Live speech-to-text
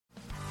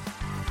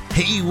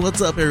Hey, what's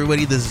up,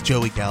 everybody? This is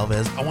Joey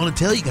Galvez. I want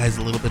to tell you guys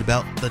a little bit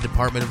about the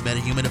Department of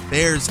Meta-Human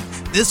Affairs.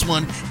 This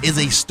one is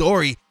a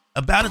story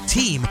about a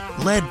team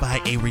led by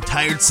a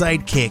retired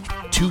sidekick,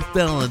 2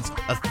 felons,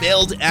 a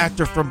failed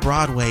actor from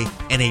Broadway,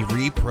 and a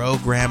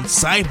reprogrammed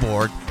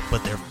cyborg.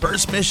 But their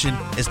first mission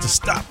is to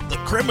stop the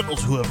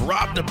criminals who have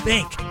robbed a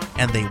bank,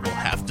 and they will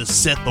have to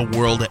set the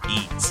world at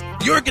ease.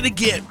 You're going to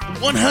get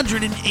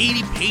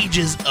 180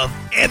 pages of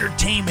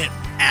entertainment,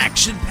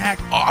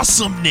 action-packed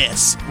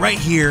awesomeness right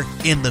here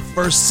in the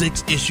first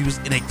 6 issues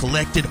in a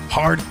collected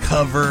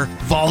hardcover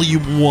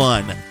volume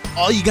 1.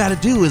 All you got to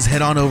do is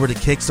head on over to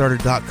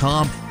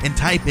Kickstarter.com and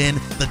type in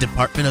the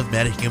Department of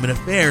Meta-Human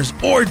Affairs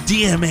or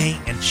DMA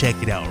and check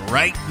it out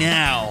right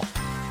now.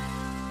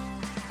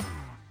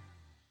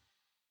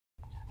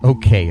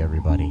 Okay,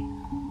 everybody.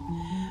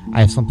 I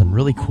have something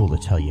really cool to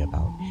tell you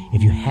about.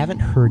 If you haven't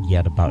heard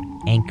yet about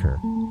Anchor,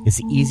 it's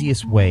the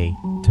easiest way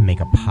to make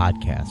a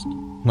podcast.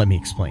 Let me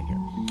explain here.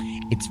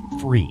 It's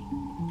free.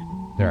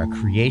 There are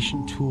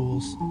creation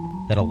tools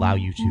that allow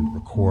you to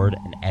record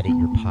and edit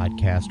your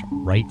podcast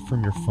right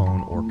from your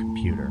phone or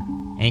computer.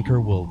 Anchor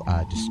will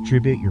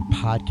distribute your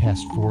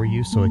podcast for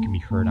you so it can be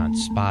heard on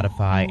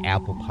Spotify,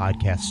 Apple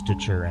Podcasts,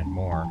 Stitcher, and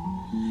more.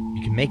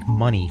 You can make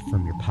money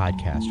from your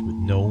podcast with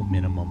no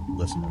minimum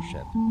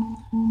listenership.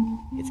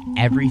 It's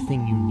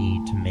everything you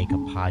need to make a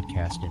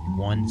podcast in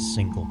one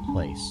single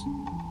place.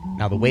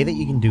 Now, the way that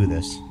you can do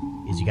this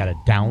is you got to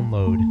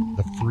download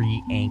the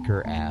free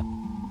Anchor app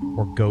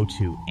or go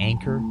to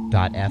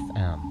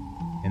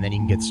anchor.fm, and then you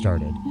can get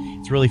started.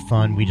 It's really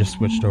fun. We just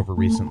switched over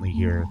recently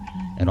here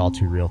at All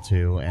Too Real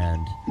 2,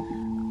 and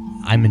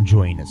I'm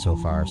enjoying it so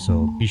far.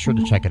 So be sure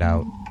to check it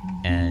out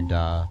and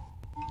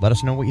let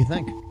us know what you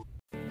think.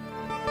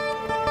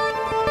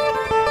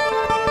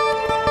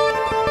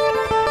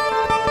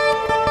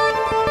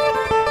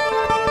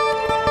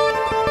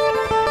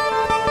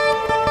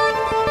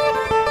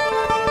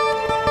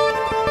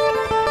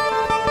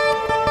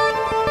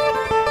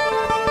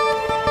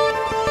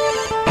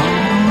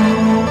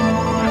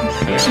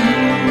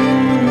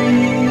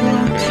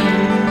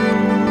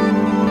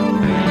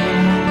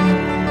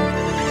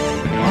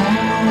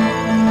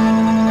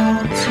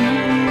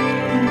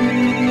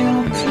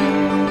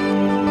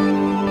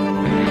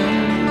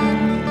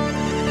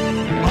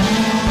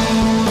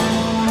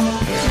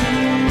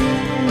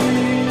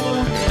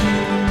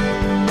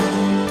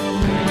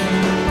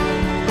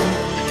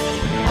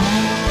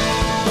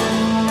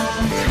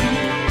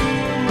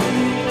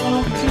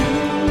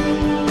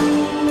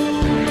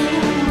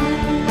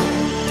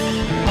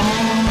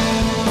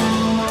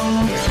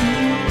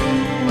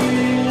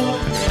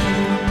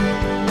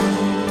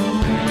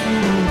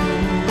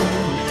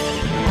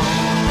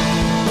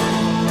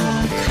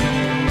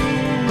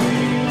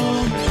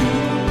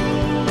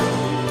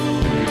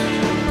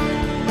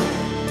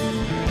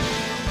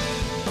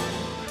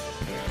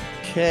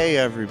 Hey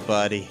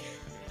everybody,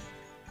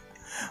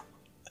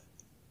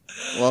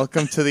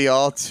 welcome to the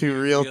All Too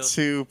Real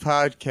 2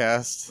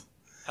 podcast.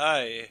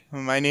 Hi.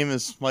 My name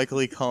is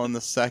Michael E. Cullen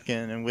II,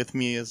 and with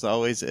me as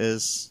always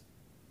is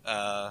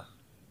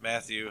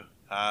Matthew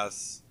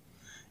Haas.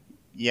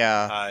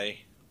 Yeah. Hi.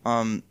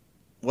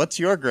 What's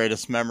your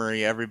greatest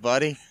memory,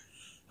 everybody?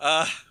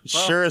 Well,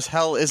 Sure as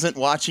hell isn't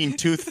watching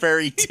Tooth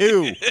Fairy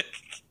 2.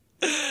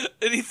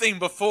 anything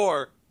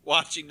before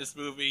watching this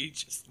movie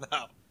just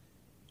now.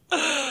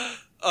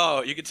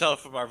 Oh, you can tell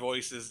from our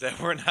voices that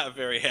we're not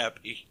very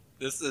happy.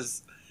 This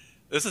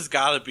has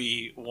got to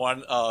be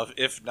one of,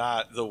 if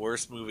not the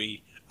worst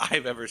movie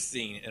I've ever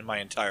seen in my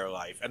entire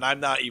life, and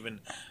I'm not even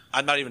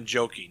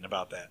joking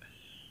about that.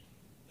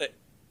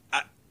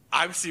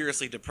 I'm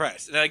seriously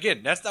depressed, and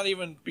again, that's not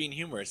even being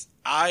humorous.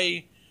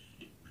 I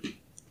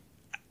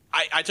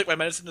took my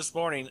medicine this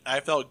morning. I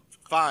felt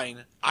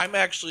fine. I'm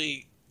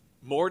actually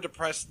more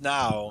depressed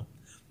now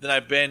than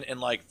I've been in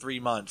like 3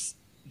 months.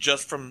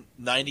 Just from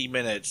 90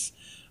 minutes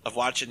of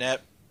watching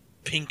that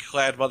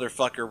pink-clad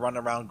motherfucker run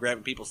around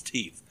grabbing people's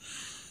teeth.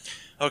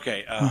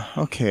 Okay.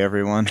 Okay,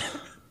 everyone.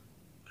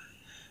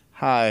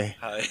 Hi.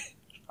 Hi.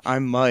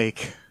 I'm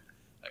Mike.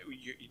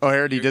 I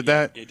already did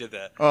that? You did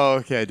that. Oh,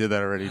 okay, I did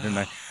that already, didn't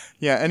I?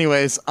 Yeah,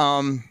 anyways,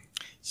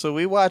 so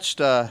we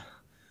watched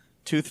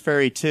Tooth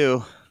Fairy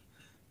 2,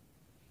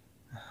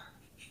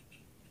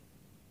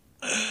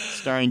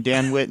 starring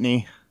Dan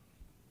Whitney,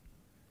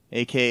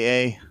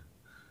 a.k.a.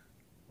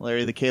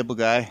 Larry the Cable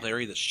Guy.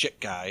 Larry the shit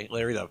guy.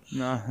 Larry the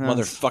No,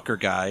 motherfucker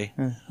guy.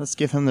 Let's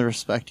give him the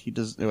respect he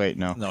does. Wait,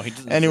 no. No, he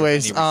doesn't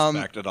Anyways, deserve any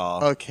respect at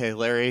all. Okay,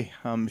 Larry,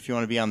 if you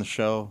want to be on the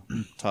show,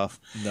 tough.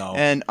 No.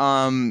 And,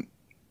 I'm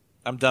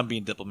done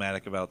being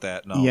diplomatic about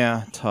that. No.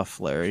 yeah, tough,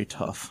 Larry,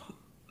 tough.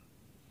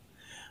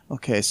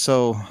 Okay,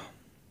 so,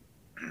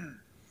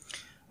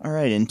 all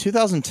right, in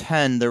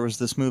 2010, there was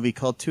this movie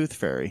called Tooth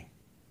Fairy.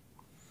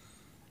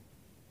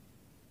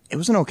 It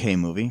was an okay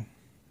movie.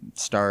 It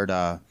starred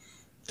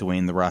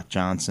Dwayne "The Rock"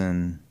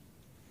 Johnson,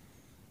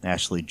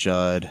 Ashley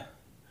Judd,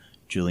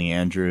 Julie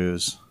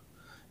Andrews,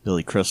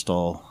 Billy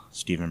Crystal,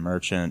 Stephen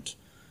Merchant,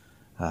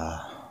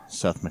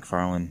 Seth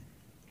MacFarlane.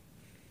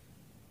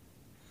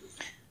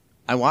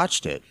 I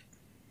watched it,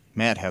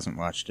 Matt hasn't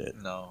watched it.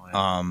 No.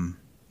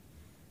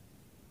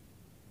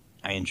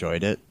 I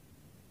enjoyed it.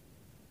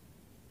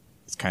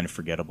 It's kind of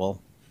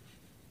forgettable.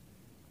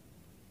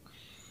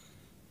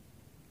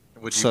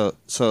 Would you...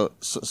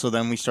 So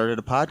then we started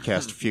a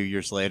podcast a few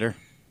years later,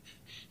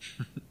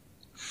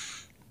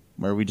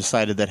 where we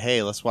decided that,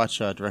 hey, let's watch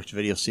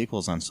direct-to-video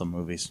sequels on some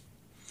movies.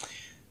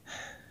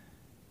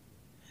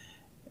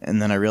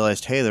 And then I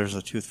realized, hey, there's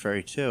a Tooth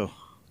Fairy 2.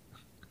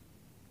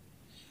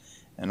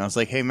 And I was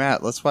like, hey,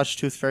 Matt, let's watch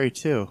Tooth Fairy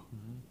 2.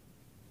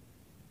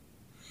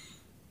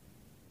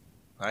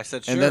 I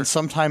said sure. And then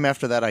sometime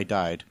after that, I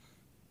died.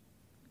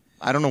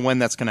 I don't know when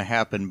that's going to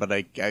happen, but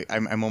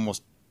I'm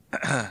almost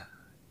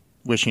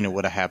wishing it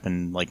would have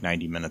happened like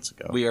 90 minutes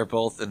ago. We are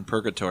both in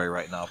purgatory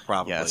right now,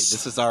 probably. Yes.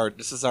 This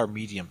is our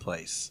medium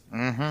place.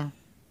 Mm-hmm.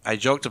 I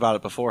joked about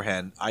it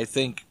beforehand. I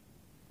think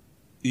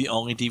the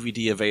only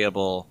DVD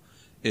available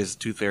is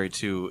Tooth Fairy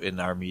 2 in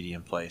our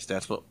medium place.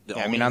 That's what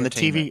on the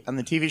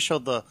TV show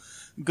The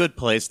Good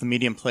Place, the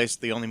medium place,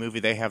 the only movie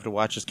they have to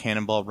watch is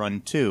Cannonball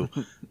Run 2.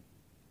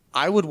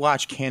 I would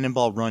watch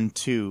Cannonball Run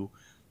 2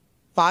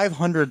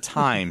 500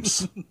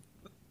 times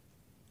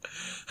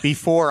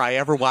before I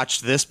ever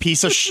watched this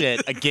piece of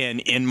shit again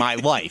in my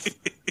life.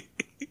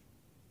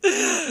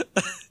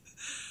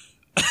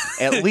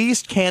 At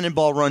least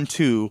Cannonball Run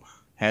 2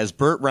 has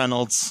Burt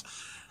Reynolds,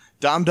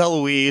 Dom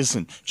DeLuise,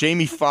 and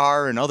Jamie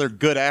Farr and other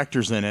good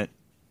actors in it.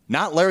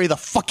 Not Larry the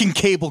fucking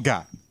Cable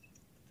Guy.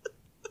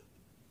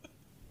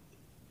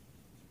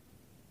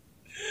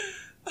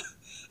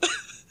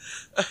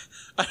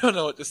 I don't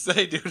know what to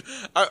say, dude.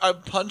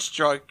 I'm punch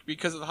drunk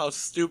because of how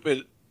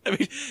stupid. I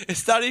mean,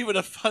 it's not even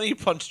a funny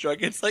punch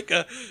drunk. It's like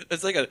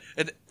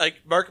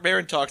Mark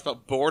Maron talks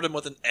about boredom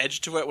with an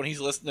edge to it when he's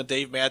listening to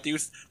Dave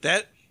Matthews.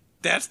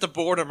 That's the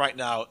boredom right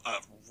now. A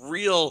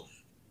real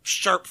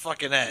sharp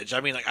fucking edge.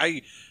 I mean, like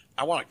I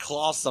want to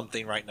claw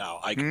something right now.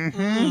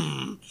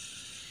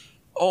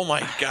 Oh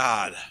my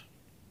god.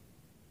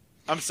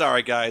 I'm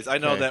sorry, guys. I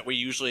know that we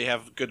usually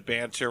have good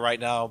banter right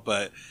now,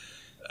 but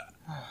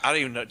I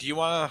don't even know. Do you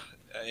want to?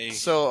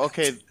 So,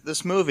 okay,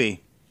 this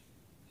movie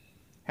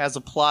has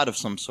a plot of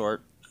some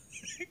sort.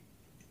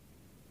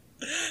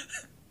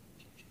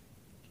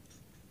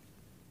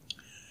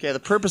 Okay,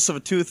 the purpose of a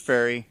tooth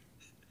fairy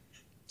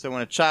is that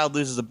when a child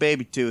loses a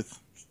baby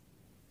tooth,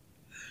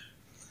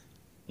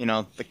 you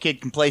know, the kid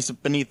can place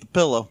it beneath the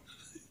pillow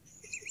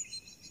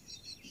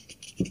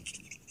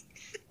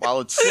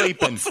while it's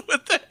sleeping. What's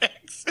with the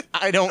accent?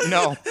 I don't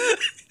know.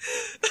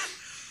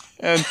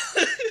 And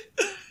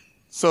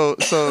so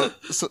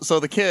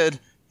the kid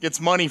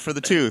gets money for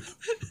the tooth.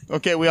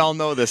 Okay, we all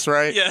know this,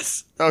 right?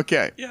 Yes.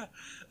 Okay. Yeah.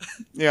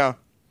 Yeah.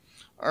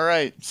 All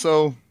right.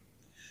 So,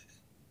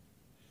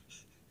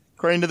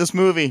 according to this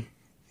movie,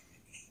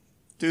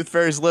 tooth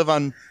fairies live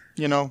on,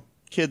 you know,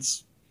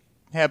 kids'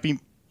 happy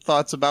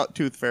thoughts about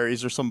tooth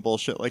fairies or some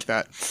bullshit like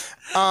that.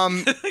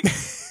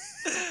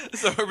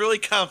 So a really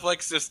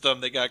complex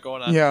system they got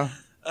going on. Yeah.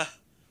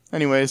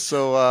 Anyways,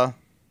 so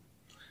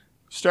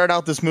start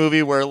out this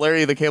movie where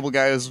Larry the Cable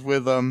Guy is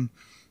with a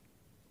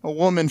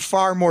woman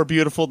far more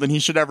beautiful than he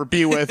should ever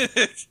be with.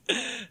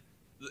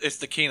 It's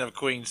the King of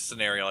Queens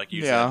scenario, like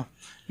you said.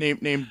 Yeah.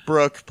 Named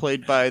Brooke,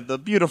 played by the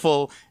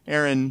beautiful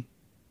Erin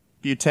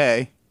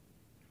Butte.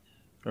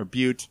 Or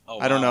Butte. Oh,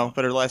 I don't wow. know,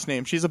 but her last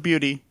name. She's a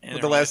beauty And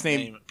with her the last last name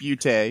name.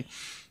 Butte.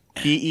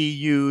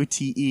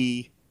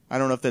 Beute. I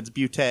don't know if that's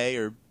Butte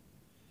or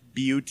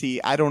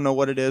Beauty. I don't know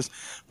what it is.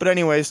 But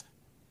anyways,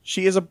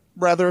 she is a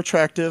rather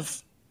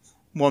attractive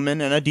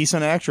woman and a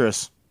decent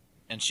actress.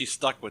 And she's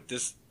stuck with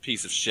this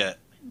piece of shit.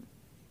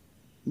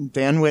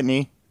 Dan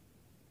Whitney,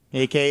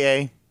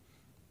 a.k.a.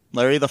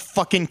 Larry the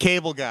fucking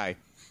Cable Guy.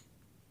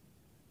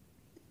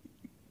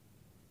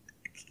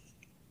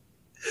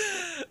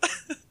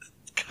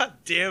 God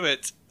damn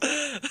it.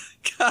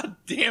 God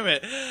damn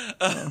it.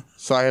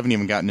 So I haven't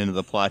even gotten into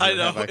the plot here, I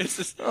know. have I? It's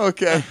just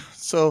Okay,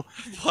 so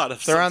a lot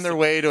of they're on their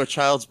way to a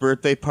child's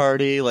birthday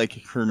party,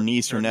 like her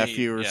niece or Her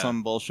nephew or yeah.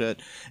 some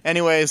bullshit.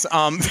 Anyways,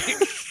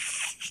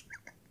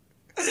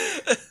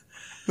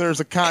 there's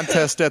a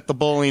contest at the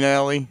bowling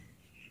alley.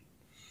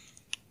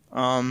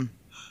 Oh,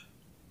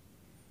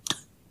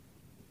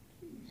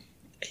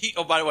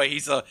 by the way,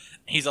 he's a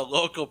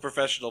local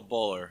professional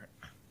bowler.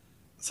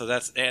 So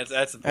that's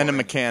important. And a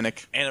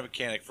mechanic. And a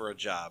mechanic for a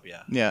job,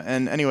 yeah. Yeah,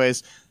 and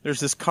anyways, there's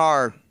this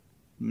car,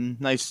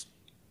 nice,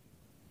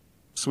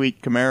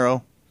 sweet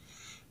Camaro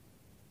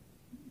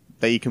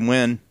that you can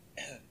win.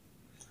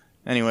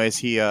 Anyways,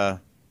 he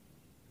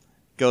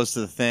goes to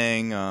the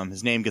thing.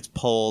 His name gets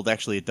pulled.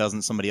 Actually, it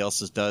doesn't. Somebody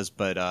else's does.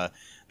 But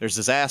there's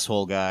this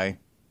asshole guy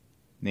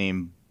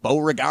named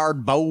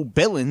Beauregard Bo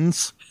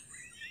Billings,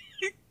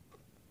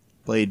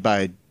 played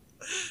by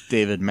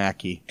David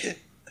Mackey.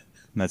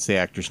 And that's the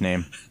actor's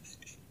name.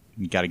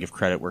 You got to give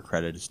credit where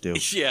credit is due.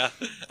 Yeah,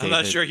 I'm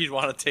not sure he'd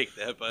want to take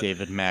that, but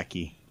David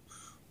Mackey.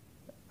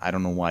 I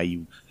don't know why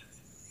you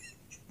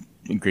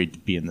agreed to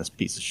be in this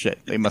piece of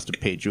shit. They must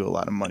have paid you a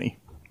lot of money.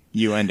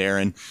 You and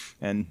Aaron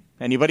and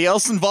anybody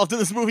else involved in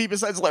this movie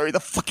besides Larry the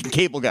fucking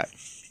Cable Guy.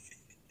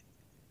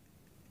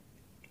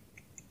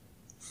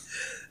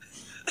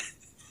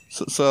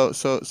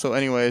 So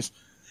anyways,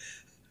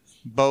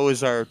 Bo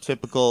is our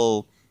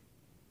typical,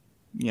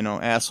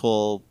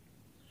 asshole,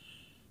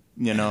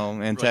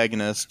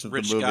 antagonist of the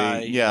Rich movie. guy,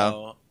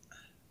 Yeah.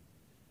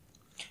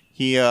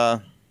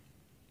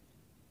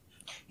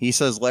 He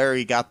says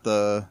Larry got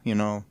the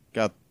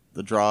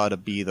draw to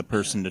be the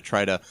person to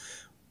try to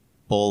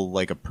bowl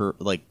like a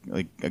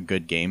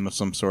good game of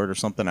some sort or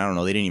something. I don't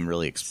know. They didn't even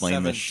really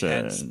explain this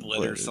shit. 7-10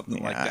 split or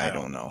something like that. I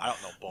don't know. I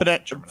don't know. But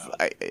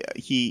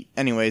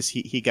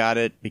he got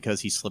it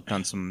because he slipped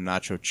on some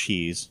nacho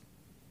cheese.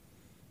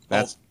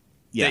 That's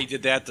They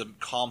did that to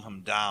calm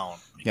him down.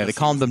 Yeah, they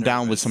calmed him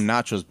down with some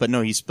nachos, but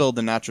no, he spilled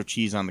the nacho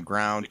cheese on the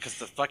ground. Because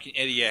the fucking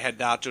idiot had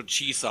nacho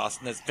cheese sauce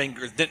and his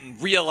fingers didn't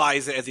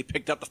realize it as he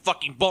picked up the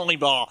fucking bowling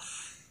ball.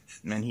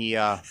 And he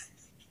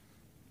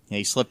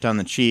slipped on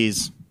the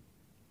cheese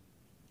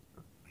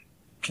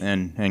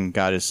and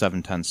got his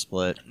 7-10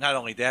 split. Not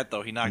only that,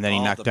 though, he knocked And then he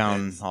all knocked the down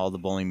pins. all the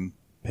bowling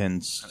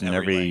pins In in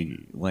every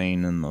every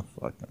lane in the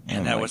fucking.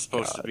 And oh that my was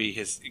supposed to God. be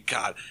his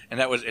God. And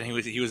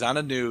he was on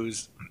the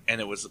news, and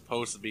it was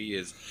supposed to be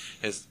his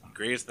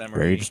greatest memory.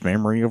 Greatest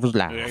memory of his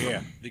life.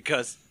 Yeah.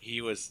 Because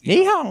he was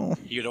Yeehaw!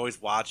 he would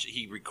always watch.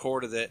 He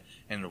recorded it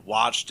and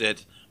watched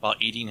it while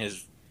eating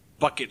his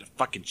bucket of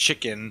fucking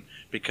chicken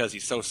because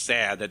he's so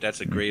sad that's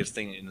the greatest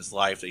thing in his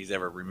life that he's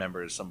ever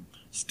remembered is some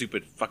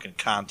stupid fucking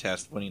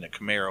contest winning a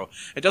Camaro.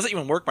 It doesn't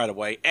even work, by the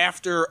way,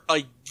 after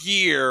a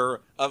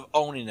year of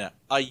owning it.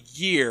 A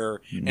year,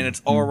 and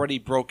it's already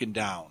broken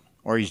down.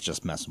 Or he's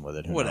just messing with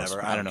it. Who knows?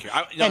 Whatever. I don't know.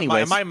 care.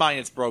 Anyways, in my mind,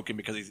 it's broken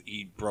because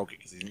he broke it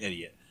because he's an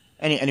idiot.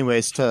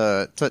 anyways,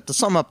 to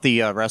sum up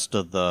the rest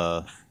of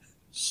the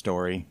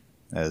story,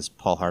 as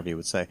Paul Harvey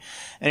would say.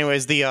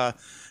 Anyways, the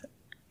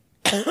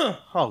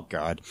oh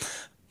God,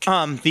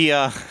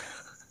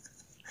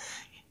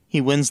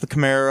 he wins the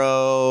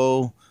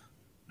Camaro.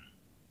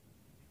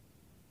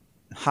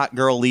 Hot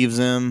girl leaves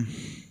him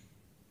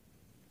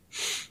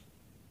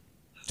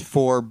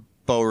for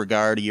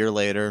Beauregard a year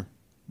later.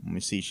 We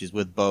see she's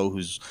with Bo,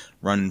 who's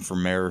running for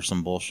mayor or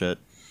some bullshit.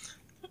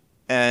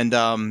 And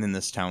in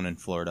this town in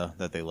Florida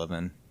that they live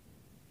in.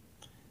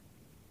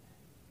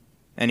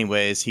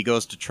 Anyways, he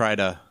goes to try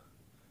to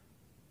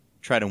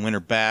win her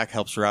back,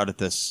 helps her out at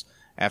this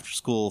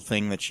after-school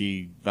thing that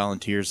she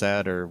volunteers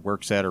at or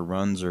works at or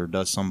runs or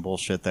does some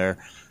bullshit there.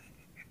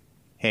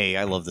 Hey,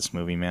 I love this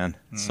movie, man.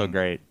 It's so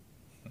great.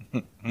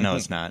 No,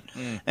 it's not.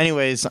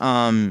 Anyways,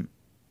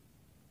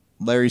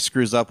 Larry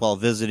screws up while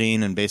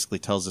visiting and basically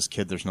tells this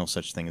kid there's no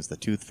such thing as the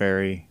Tooth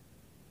Fairy.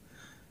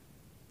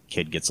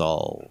 Kid gets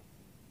all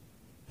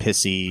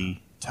pissy,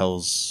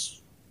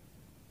 tells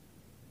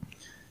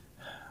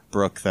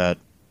Brooke that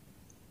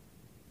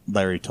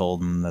Larry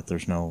told him that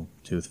there's no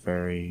Tooth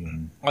Fairy.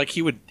 And, Like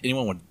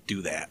anyone would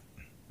do that.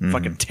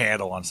 Fucking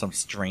tattle on some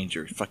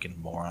stranger, fucking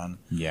moron.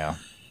 yeah.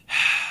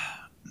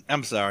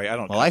 I'm sorry, I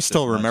don't. Well, I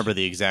still remember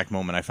the exact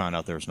moment I found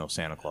out there was no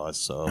Santa Claus,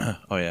 so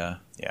Oh yeah.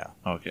 yeah.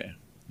 Okay.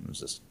 It was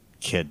this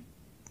kid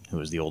who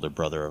was the older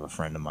brother of a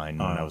friend of mine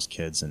when I was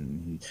kids,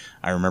 and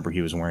I remember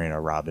he was wearing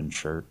a Robin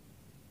shirt,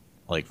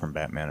 like from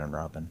Batman and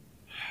Robin.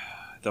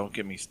 Don't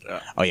get me.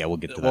 Oh yeah, we'll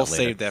get to that We'll later.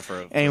 save that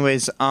for.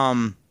 Anyways,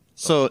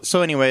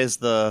 anyways,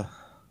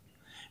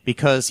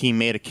 because he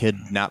made a kid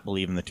not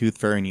believe in the Tooth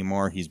Fairy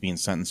anymore, he's being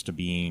sentenced to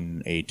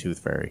being a Tooth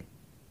Fairy.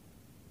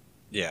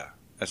 Yeah,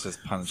 that's his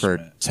For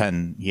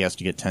punishment. he has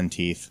to get 10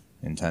 teeth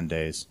in 10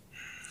 days.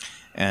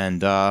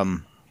 And I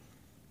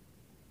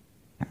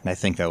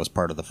think that was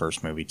part of the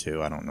first movie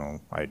too. I don't know.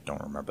 I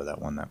don't remember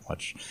that one that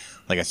much.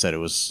 Like I said, it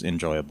was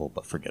enjoyable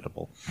but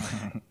forgettable.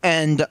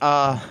 And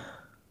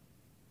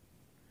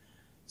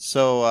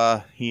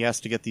so he has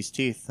to get these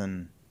teeth,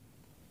 and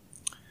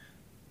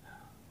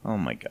oh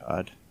my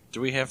God. Do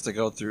we have to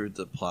go through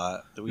the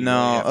plot? Do we No,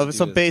 really have to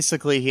so do this?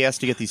 basically he has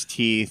to get these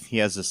teeth. He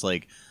has this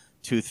like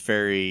Tooth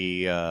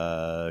Fairy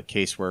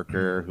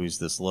caseworker who's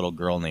this little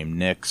girl named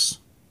Nix.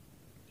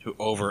 Who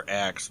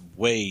overacts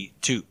way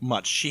too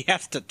much. She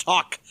has to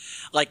talk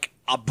like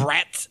a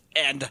brat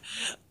and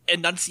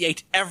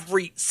enunciate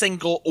every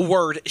single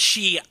word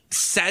she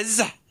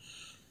says.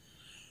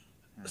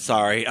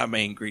 Sorry, I'm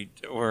angry.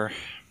 We're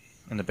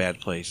in a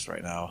bad place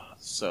right now.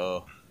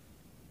 So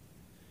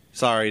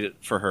Sorry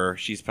for her.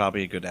 She's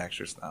probably a good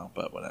actress now,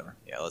 but whatever.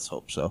 yeah, let's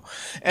hope so.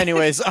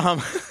 Anyways,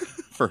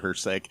 for her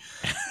sake.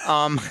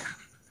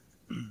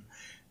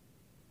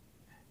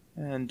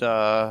 And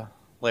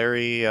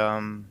Larry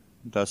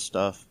does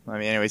stuff. I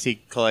mean, anyways, he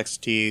collects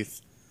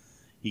teeth.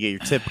 You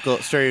get your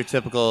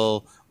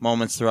stereotypical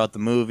moments throughout the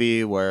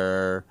movie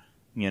where,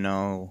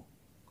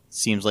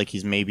 seems like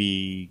he's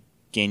maybe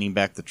gaining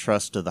back the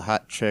trust of the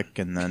hot chick,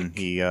 and then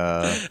he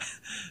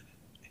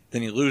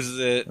Then he loses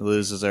it.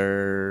 loses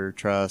her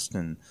trust,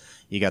 and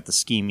you got the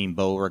scheming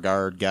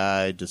Beauregard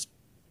guy just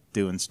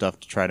doing stuff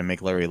to try to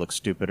make Larry look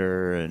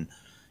stupider, and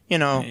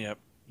Yep.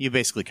 you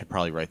basically could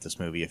probably write this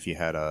movie if you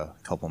had a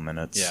couple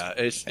minutes. Yeah,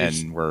 it's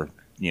and were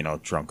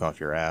drunk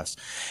off your ass.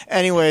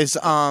 Anyways,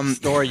 a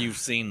story you've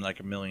seen like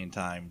a million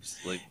times,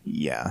 like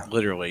yeah,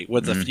 literally,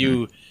 with a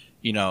few,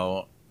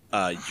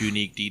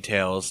 unique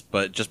details.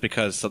 But just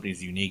because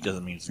something's unique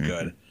doesn't mean it's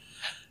good.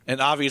 And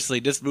obviously,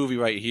 this movie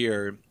right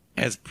here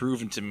has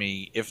proven to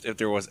me, if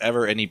there was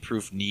ever any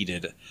proof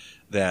needed,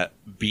 that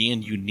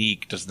being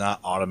unique does not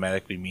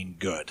automatically mean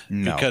good.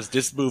 No. Because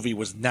this movie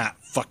was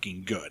not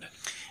fucking good.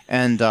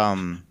 And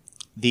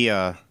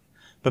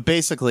but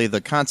basically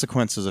the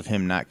consequences of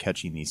him not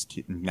getting these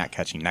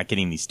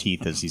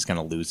teeth is he's going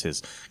to lose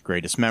his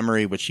greatest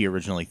memory, which he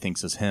originally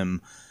thinks is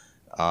him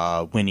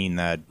winning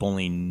that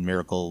bowling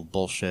miracle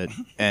bullshit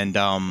and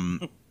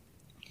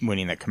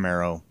winning that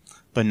Camaro.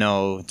 But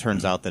no, it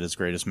turns out that his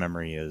greatest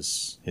memory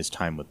is his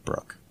time with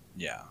Brooke.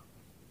 Yeah.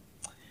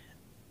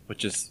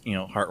 Which is,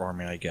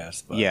 heartwarming, I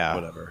guess. But yeah.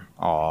 Whatever.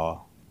 Aw.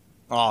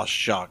 Aw,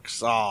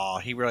 shucks. Aw,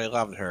 he really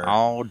loved her.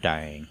 Oh,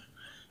 dang.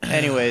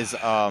 Anyways, he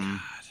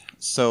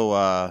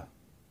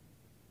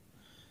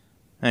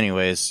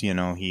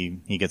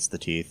gets the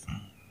teeth.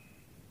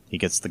 He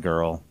gets the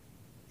girl.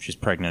 She's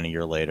pregnant a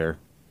year later.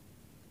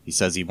 He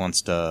says he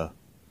wants to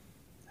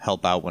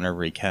help out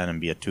whenever he can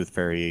and be a tooth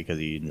fairy because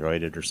he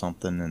enjoyed it or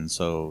something. And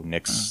so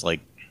Nick's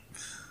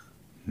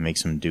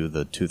makes him do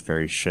the tooth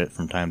fairy shit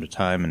from time to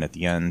time. And at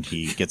the end,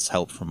 he gets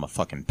help from a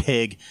fucking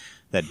pig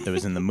that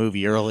was in the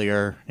movie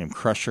earlier named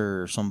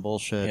Crusher or some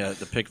bullshit. Yeah,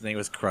 the pig's name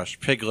was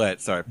Piglet.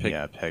 Sorry,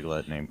 Yeah,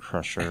 Piglet named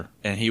Crusher.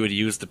 And he would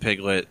use the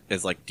piglet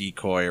as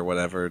decoy or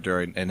whatever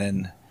and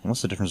then.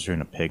 What's the difference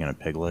between a pig and a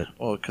piglet?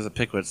 Well, because a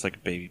piglet's like a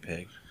baby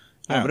pig.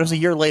 Yeah, but it was a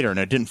year later and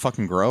it didn't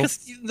fucking grow.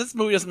 Because this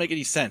movie doesn't make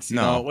any sense.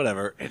 No.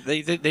 Whatever.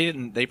 They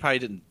probably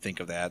didn't think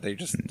of that.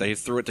 They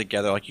threw it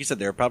together. Like you said,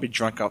 they were probably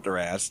drunk off their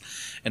ass,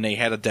 and they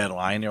had a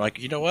deadline. They're like,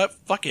 you know what?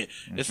 Fuck it.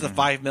 This is a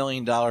 $5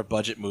 million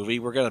budget movie.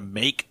 We're gonna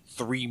make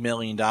 $3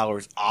 million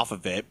off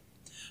of it.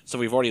 So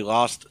we've already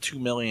lost $2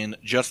 million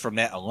just from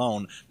that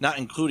alone, not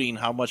including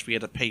how much we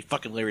had to pay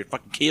fucking Larry,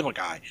 fucking cable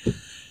guy.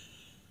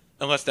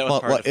 Unless that was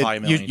part of the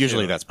 $5 million.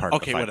 Usually that's part of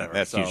the okay, whatever.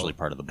 That's usually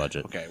part of the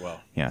budget. Okay,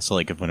 well. Yeah,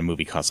 so when a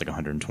movie costs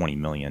 $120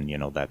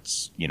 million,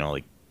 that's,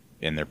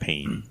 and they're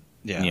paying,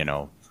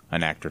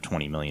 an actor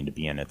 $20 million to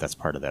be in it, that's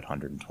part of that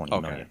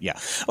 $120 million. Yeah.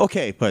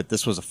 Okay, but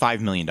this was a $5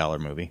 million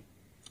movie.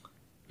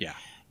 Yeah.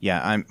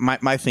 Yeah,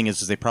 my thing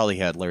is they probably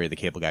had Larry the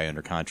Cable Guy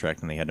under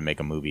contract and they had to make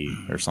a movie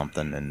or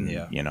something and,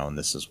 and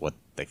this is what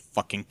they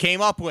fucking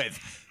came up with.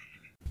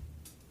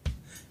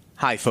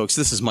 Hi, folks.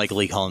 This is Michael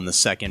E. Cullen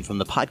II from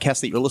the podcast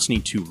that you're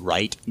listening to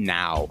right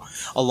now,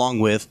 along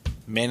with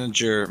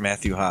manager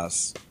Matthew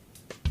Haas.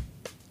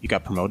 You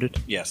got promoted?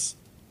 Yes.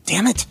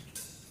 Damn it.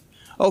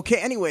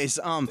 Okay. Anyways,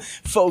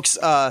 folks,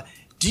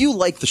 do you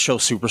like the show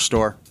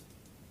Superstore?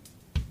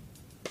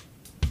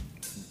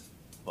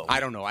 Well, I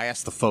don't know. I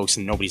asked the folks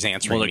and nobody's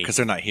answering me because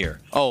they're not here.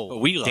 Oh, but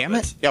we love damn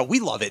it. Yeah, we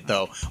love it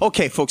though.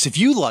 Okay, folks, if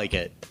you like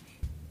it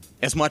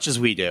as much as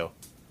we do,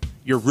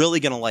 you're really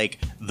going to like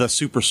the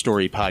Super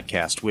Story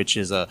podcast, which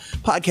is a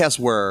podcast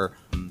where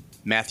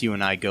Matthew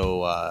and I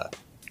go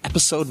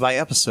episode by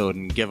episode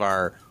and give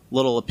our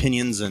little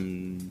opinions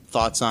and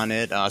thoughts on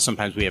it.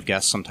 Sometimes we have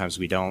guests, sometimes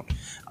we don't.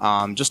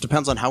 Just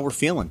depends on how we're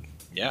feeling.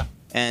 Yeah.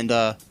 And,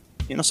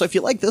 so if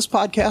you like this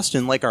podcast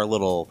and like our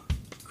little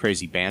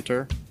crazy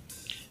banter,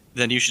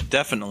 then you should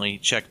definitely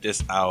check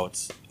this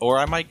out. Or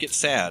I might get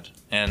sad.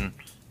 And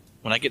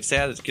when I get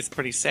sad, it gets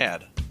pretty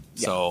sad.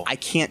 Yeah, so I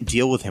can't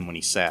deal with him when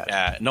he's sad.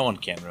 Yeah, no one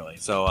can really.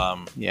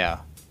 So yeah.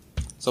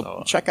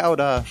 So check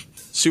out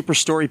Super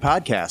Story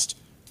Podcast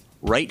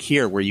right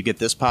here where you get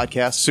this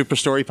podcast, Super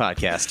Story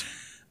Podcast.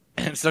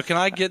 And so can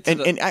I get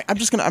to I'm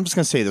just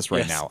gonna say this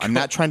right now. I'm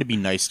not trying to be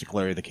nice to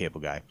Larry the Cable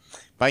Guy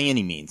by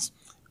any means.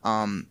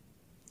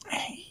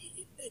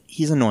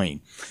 He's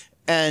annoying.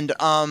 And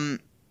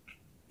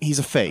he's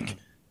a fake.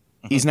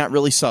 He's not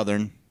really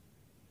Southern.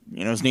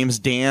 His name is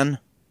Dan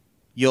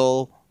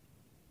Yule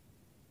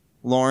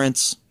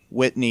Lawrence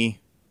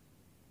Whitney.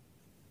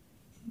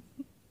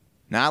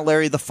 Not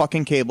Larry the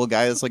fucking Cable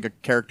Guy. That's like a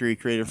character he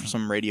created for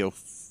some radio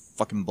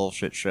fucking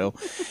bullshit show.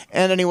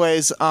 And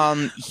anyways,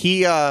 but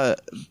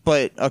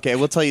okay,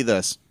 we'll tell you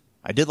this.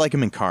 I did like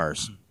him in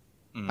Cars.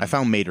 I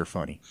found Mater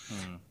funny.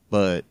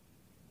 But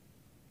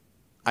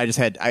I just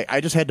had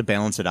to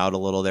balance it out a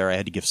little there. I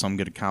had to give some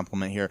good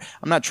compliment here.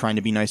 I'm not trying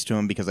to be nice to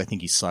him because I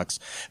think he sucks.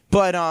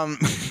 But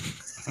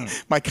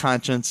my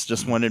conscience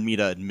just wanted me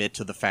to admit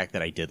to the fact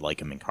that I did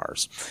like him in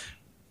Cars.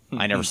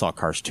 I never saw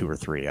Cars 2 or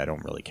 3. I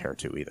don't really care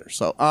to either.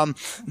 So, I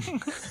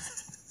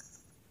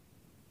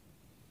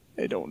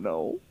don't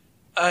know.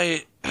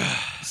 I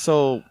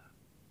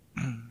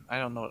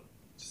don't know what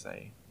to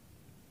say.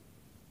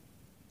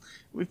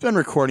 We've been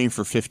recording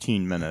for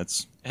 15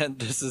 minutes. And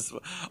this is...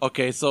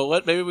 Okay, so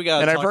maybe we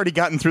got... And I've already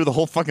gotten through the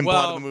whole fucking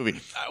plot of the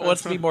movie.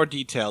 Let's be more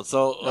detailed.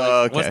 So,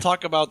 okay. Let's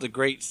talk about the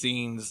great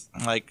scenes,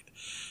 like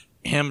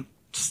him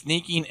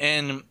sneaking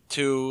in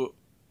to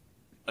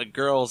a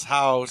girl's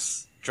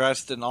house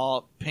dressed in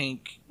all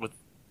pink with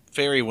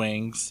fairy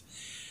wings,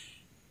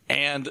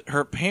 and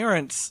her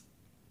parents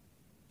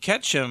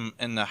catch him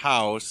in the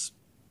house,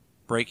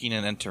 breaking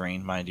and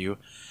entering, mind you,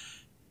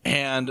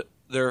 and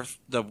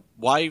the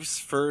wife's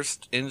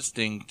first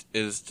instinct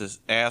is to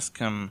ask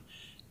him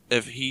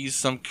if he's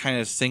some kind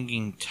of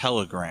singing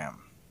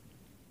telegram.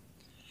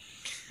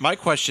 My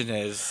question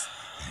is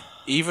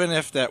even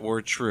if that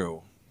were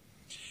true,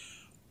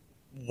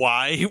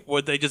 why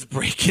would they just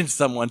break in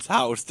someone's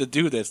house to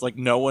do this? Like,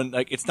 no one,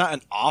 like, it's not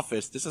an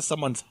office. This is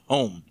someone's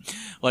home.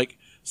 Like,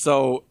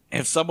 so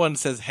if someone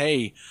says,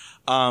 hey,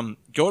 go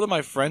to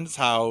my friend's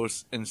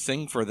house and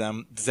sing for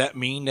them, does that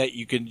mean that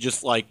you can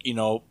just, like, you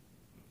know,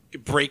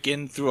 break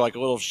in through, like, a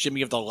little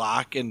shimmy of the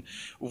lock and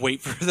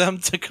wait for them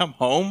to come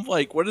home?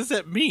 Like, what does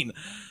that mean?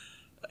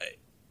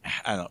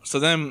 I don't know. So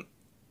then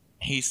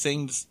he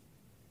sings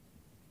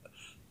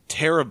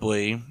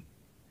terribly.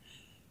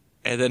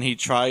 And then he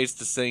tries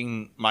to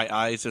sing "My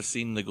Eyes Have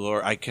Seen the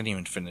Glory." I couldn't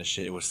even finish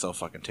it. It was so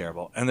fucking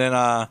terrible. And then,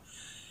 and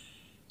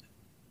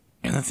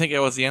I think it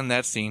was the end of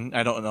that scene.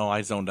 I don't know.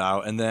 I zoned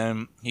out. And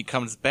then he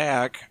comes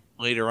back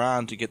later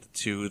on to get the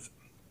tooth.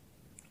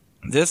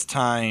 This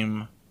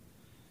time,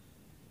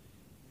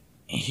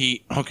 when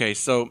he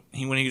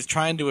was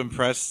trying to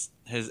impress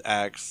his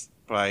ex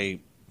by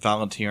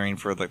volunteering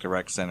for like the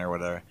rec center or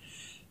whatever,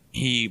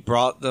 he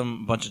brought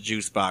them a bunch of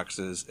juice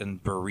boxes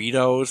and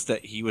burritos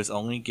that he was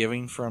only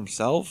giving for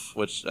himself,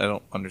 which I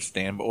don't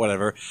understand, but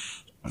whatever.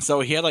 So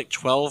he had like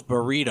 12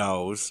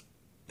 burritos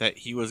that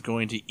he was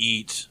going to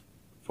eat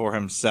for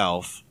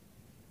himself.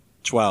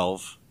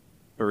 12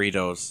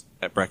 burritos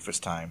at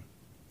breakfast time.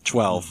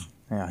 12.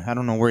 Yeah, I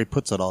don't know where he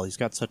puts it all. He's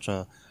got such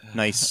a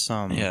nice,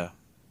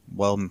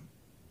 well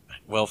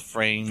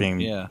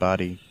framed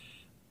body.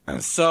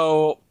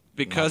 So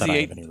because Not that he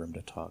I ate have any room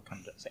to talk.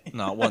 I'm just saying.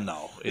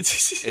 No,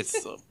 it's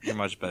you're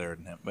much better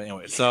than him. But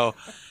anyway, so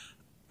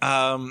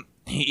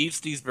he eats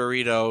these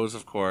burritos,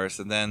 of course,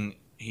 and then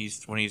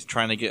when he's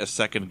trying to get a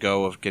second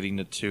go of getting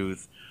the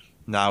tooth,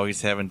 now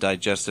he's having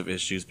digestive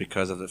issues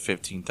because of the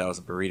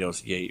 15,000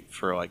 burritos he ate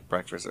for like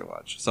breakfast or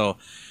lunch. So,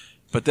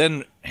 but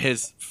then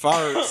his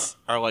farts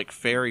are like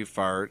fairy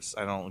farts.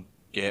 I don't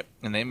get,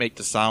 and they make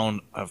the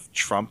sound of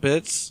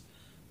trumpets.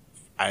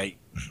 I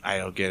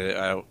don't get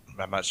it.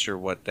 I'm not sure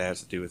what that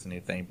has to do with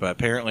anything, but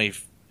apparently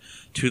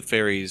tooth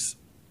fairies,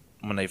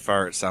 when they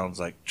fart, sounds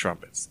like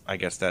trumpets. I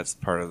guess that's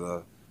part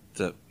of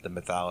the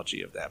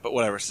mythology of that, but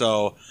whatever.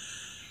 So,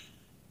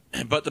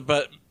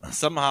 but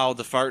somehow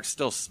the farts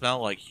still smell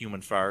like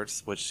human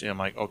farts, which I'm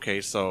like, okay,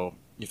 so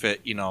if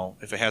it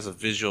has a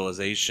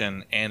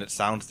visualization and it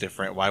sounds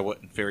different, why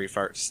wouldn't fairy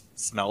farts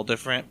smell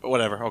different? But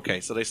whatever.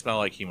 Okay, so they smell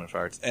like human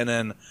farts, and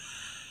then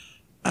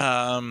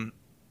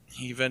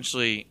he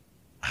eventually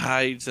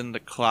hides in the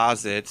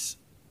closet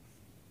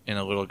in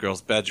a little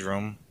girl's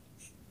bedroom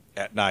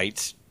at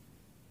night,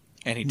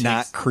 and he takes,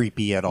 not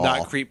creepy at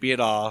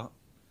all.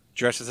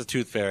 Dressed as a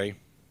tooth fairy,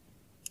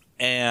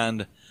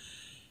 and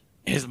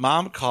his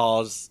mom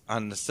calls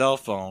on the cell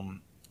phone,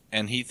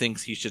 and he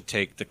thinks he should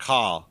take the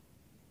call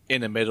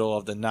in the middle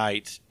of the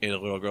night in a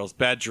little girl's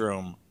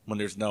bedroom when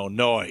there's no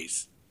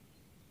noise.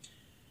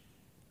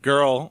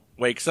 Girl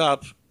wakes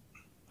up,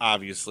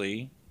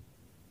 obviously,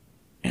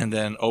 and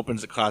then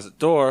opens the closet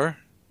door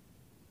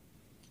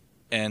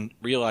and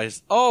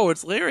realizes, oh,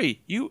 it's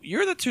Larry.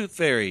 You're the tooth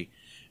fairy.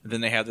 And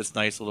then they have this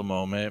nice little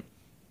moment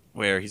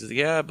where he says,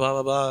 yeah, blah,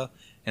 blah, blah.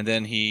 And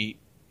then he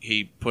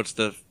puts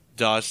the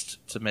dust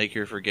to make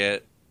her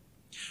forget.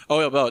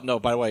 Oh, no,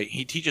 by the way,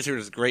 he teaches her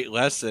this great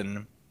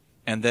lesson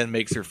and then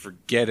makes her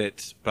forget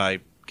it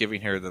by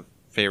giving her the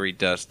fairy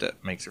dust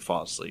that makes her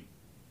fall asleep.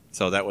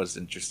 So that was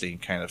interesting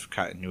kind of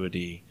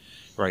continuity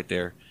right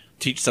there.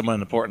 Teach someone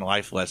an important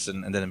life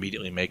lesson and then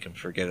immediately make them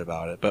forget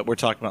about it. But we're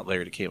talking about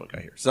Larry the Cable Guy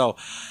here. So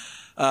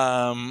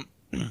I'm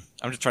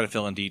just trying to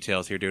fill in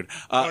details here, dude.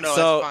 That's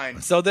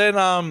fine. So then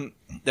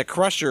the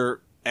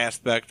Crusher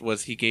aspect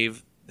was he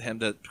gave him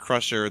the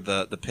Crusher,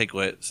 the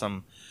piglet,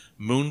 some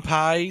moon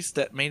pies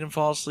that made him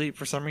fall asleep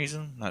for some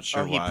reason. Not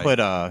sure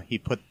why. He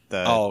put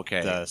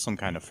some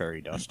kind of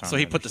fairy dust on. So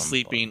he put the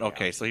sleeping. Yeah.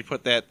 Okay, so he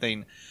put that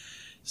thing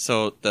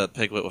so the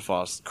piglet would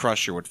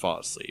Crusher would fall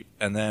asleep,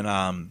 and then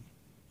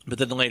but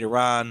then later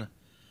on,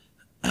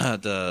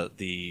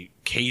 the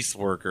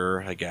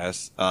caseworker, I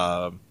guess,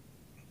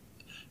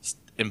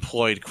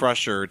 employed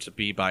Crusher to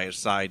be by his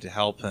side to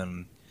help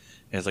him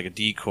as like a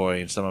decoy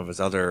in some of his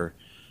other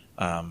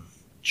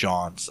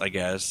jaunts, I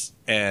guess,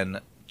 and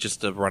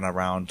just to run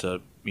around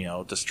to,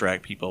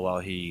 distract people while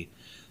he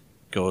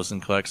goes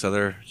and collects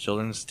other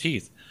children's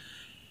teeth.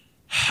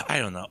 I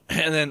don't know.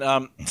 And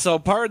then, so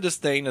part of this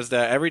thing is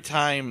that every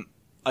time,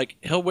 like,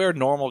 he'll wear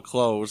normal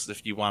clothes,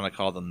 if you want to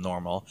call them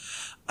normal.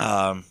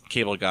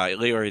 Cable Guy,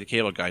 Larry the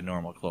Cable Guy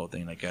normal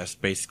clothing, I guess.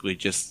 Basically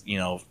just,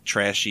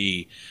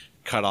 trashy,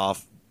 cut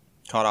off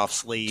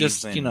sleeves,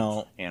 just,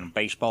 and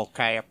baseball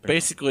cap.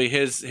 Basically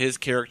his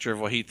character of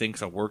what he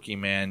thinks a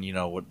working man,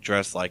 would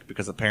dress like,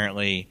 because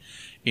apparently,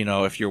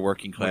 if you're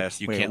working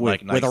class, you can't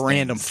like nice with a things.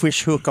 random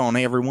fish hook on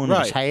every one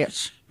of his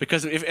hats.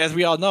 Because as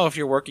we all know, if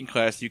you're working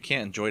class, you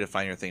can't enjoy the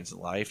finer things in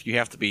life. You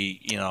have to be,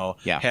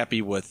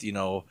 happy with,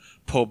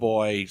 po'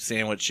 boy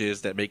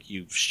sandwiches that make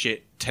you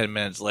shit 10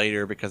 minutes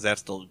later, because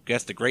that's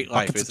the great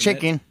life, buckets isn't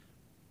of chicken.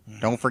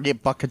 Don't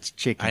forget buckets of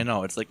chicken. I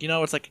know. It's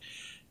like,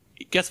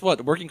 guess what?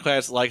 The working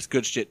class likes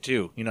good shit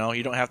too. You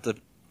don't have to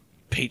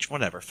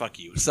whatever. Fuck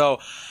you. So,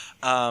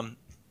 I'd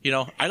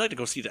like to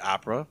go see the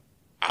opera.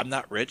 I'm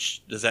not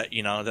rich. Does that,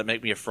 does that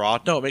make me a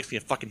fraud? No, it makes me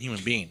a fucking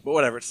human being. But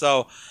whatever.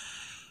 So,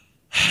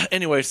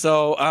 anyway,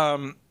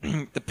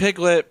 the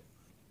Piglet,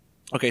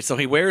 okay, so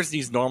he wears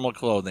these normal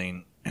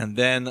clothing, and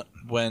then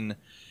when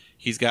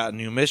he's got a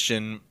new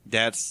mission,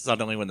 that's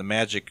suddenly when the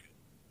magic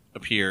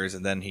appears,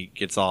 and then he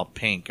gets all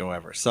pink or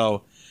whatever.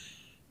 So,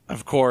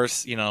 of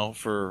course,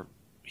 for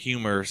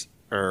humor's,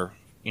 or,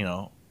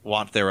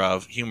 want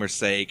thereof, humor's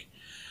sake,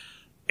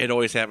 it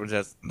always happens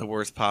at the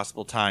worst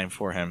possible time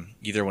for him,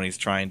 either when he's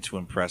trying to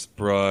impress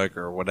Brooke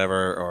or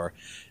whatever, or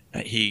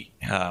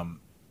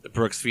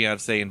Brooke's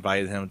fiance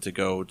invited him to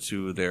go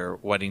to their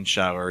wedding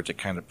shower to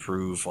kind of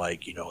prove,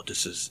 like,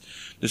 this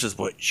is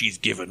what she's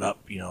given up,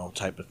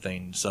 type of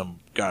thing.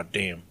 Some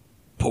goddamn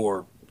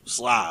poor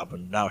slob,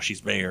 and now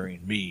she's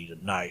marrying me,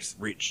 the nice,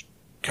 rich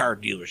car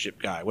dealership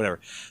guy,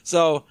 whatever.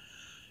 So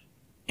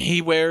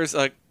he wears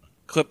a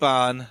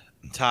clip-on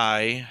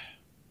tie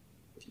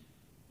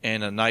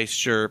and a nice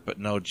shirt but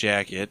no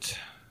jacket,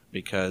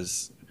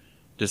 because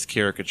this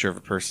caricature of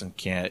a person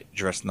can't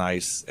dress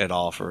nice at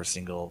all for a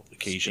single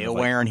occasion. Still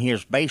wearing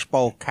his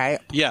baseball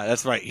cap. Yeah,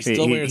 that's right. He's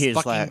still wearing his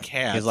fucking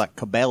cap. He's like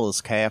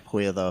Cabela's cap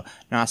with a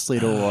nice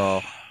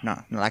little,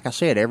 like I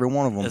said, every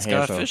one of them has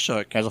got a fish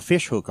hook. Has a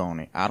fish hook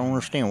on it. I don't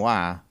understand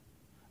why.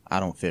 I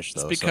don't fish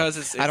though. It's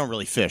because I don't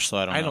really fish, so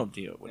I don't know. I don't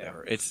do it,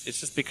 whatever. Yeah. It's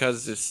just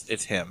because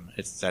it's him.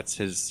 That's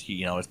his,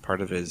 it's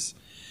part of his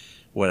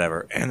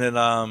whatever. And then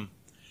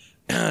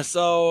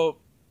so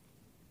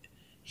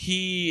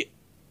he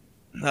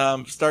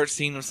starts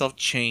seeing himself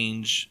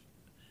change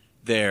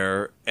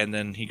there, and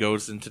then he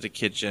goes into the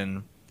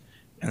kitchen,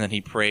 and then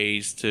he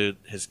prays to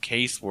his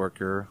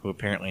caseworker, who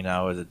apparently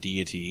now is a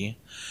deity,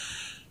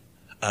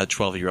 a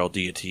 12-year-old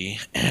deity,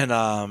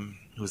 and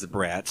who's a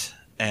brat,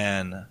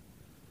 and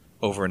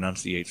over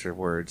enunciates her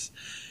words.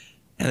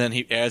 And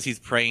then as he's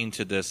praying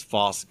to this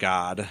false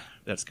god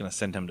that's going to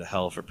send him to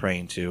hell for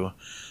praying to.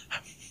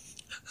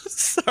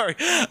 Sorry.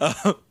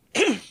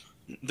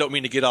 Don't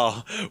mean to get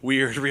all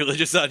weird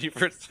religious on you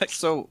for a second.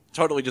 So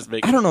totally just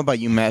make. I don't know about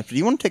you, Matt, but do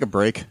you want to take a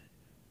break?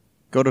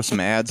 Go to some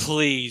ads?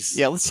 Please.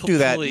 Yeah, let's do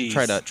that. And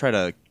try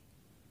to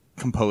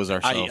compose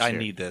ourselves. I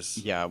need this.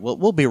 Yeah,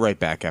 we'll be right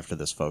back after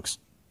this, folks.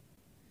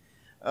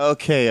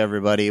 Okay,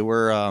 everybody,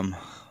 we're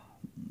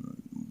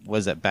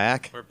was it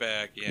back? We're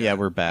back. Yeah. Yeah,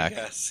 we're back.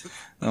 Yes.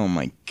 Oh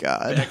my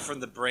god. Back from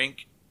the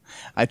brink.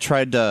 I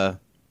tried to,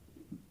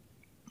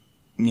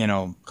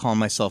 calm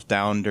myself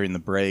down during the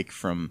break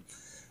from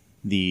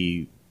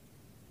the,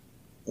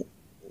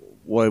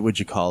 what would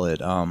you call it?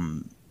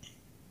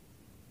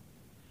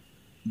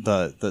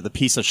 The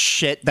piece of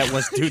shit that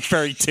was Tooth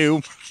Fairy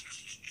 2.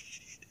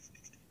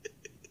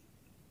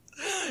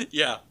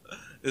 Yeah.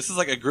 This is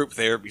like a group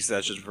therapy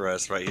session for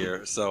us right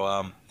here.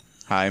 So,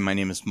 Hi, my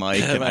name is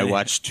Mike, and I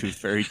watched Tooth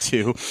Fairy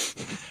 2.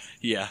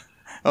 Yeah.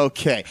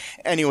 Okay.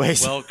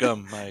 Anyways.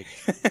 Welcome, Mike.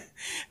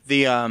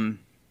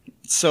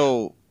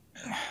 So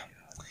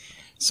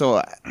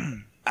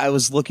I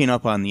was looking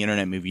up on the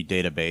Internet Movie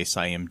Database,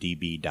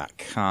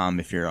 imdb.com,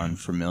 if you're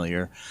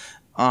unfamiliar.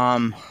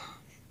 Some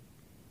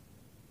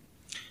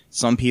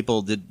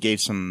people gave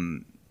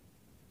some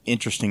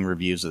interesting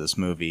reviews of this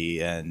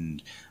movie,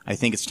 and I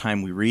think it's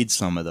time we read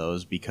some of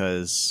those,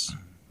 because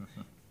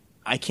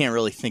I can't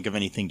really think of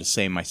anything to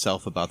say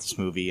myself about this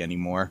movie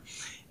anymore,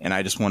 and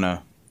I just want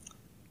to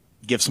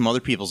give some other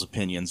people's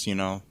opinions,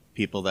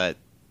 people that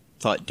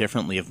thought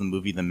differently of the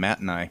movie than Matt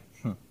and I.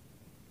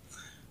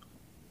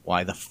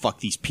 Why the fuck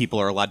these people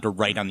are allowed to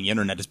write on the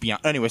internet is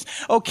beyond... Anyways,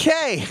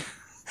 okay!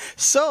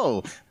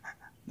 So,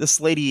 this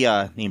lady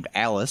named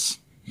Alice,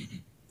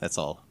 that's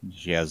all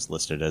she has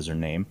listed as her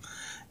name,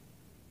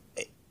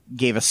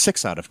 gave a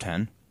 6 out of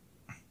 10.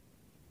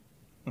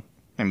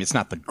 I mean, it's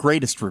not the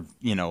greatest,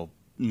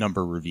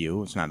 number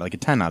review. It's not like a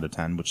 10 out of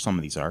 10, which some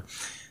of these are.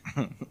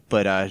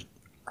 But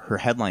her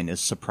headline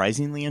is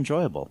surprisingly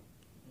enjoyable.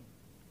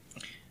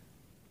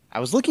 I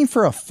was looking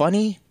for a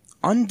funny,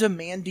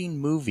 undemanding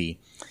movie.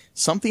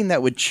 Something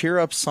that would cheer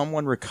up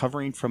someone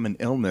recovering from an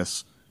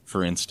illness,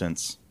 for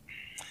instance.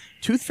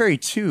 Tooth Fairy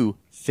 2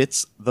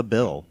 fits the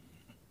bill.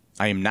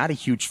 I am not a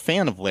huge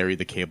fan of Larry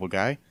the Cable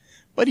Guy,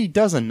 but he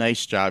does a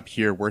nice job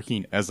here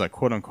working as a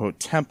quote-unquote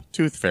temp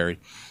Tooth Fairy.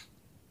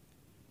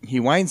 He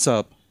winds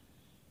up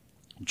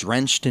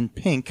drenched in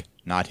pink,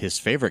 not his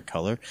favorite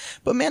color,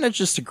 but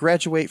manages to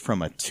graduate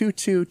from a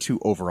tutu to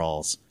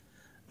overalls.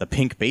 The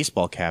pink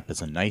baseball cap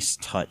is a nice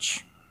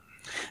touch.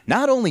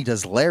 Not only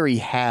does Larry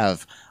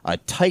have a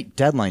tight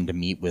deadline to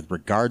meet with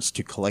regards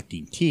to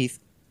collecting teeth,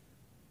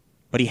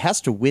 but he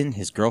has to win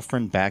his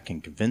girlfriend back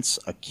and convince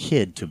a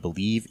kid to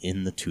believe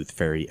in the Tooth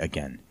Fairy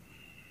again.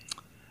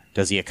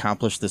 Does he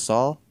accomplish this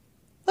all?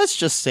 Let's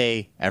just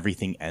say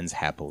everything ends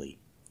happily.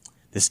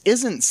 This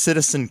isn't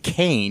Citizen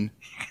Kane,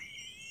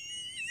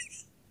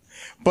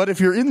 but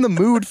if you're in the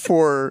mood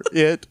for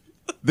it,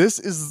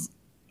 this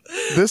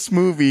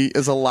movie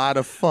is a lot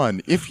of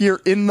fun. If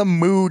you're in the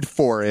mood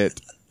for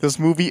it, this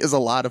movie is a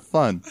lot of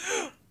fun.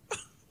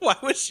 Why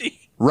would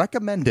she?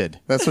 Recommended.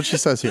 That's what she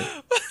says here.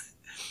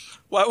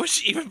 Why would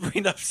she even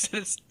bring up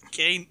Citizen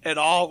Kane at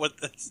all with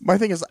this. My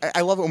thing is,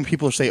 I love it when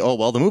people say, "Oh,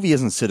 well, the movie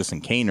isn't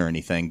Citizen Kane or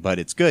anything, but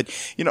it's good."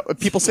 You know,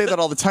 people say that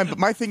all the time. But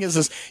my thing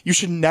is you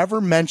should never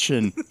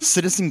mention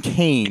Citizen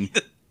Kane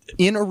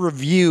in a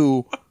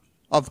review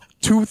of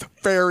Tooth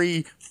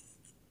Fairy,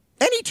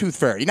 any Tooth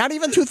Fairy, not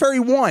even Tooth Fairy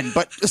 1,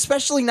 but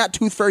especially not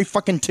Tooth Fairy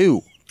fucking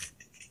 2.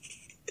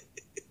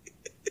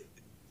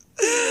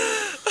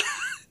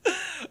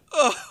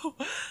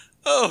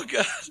 Oh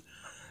God.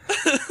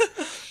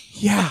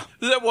 Yeah.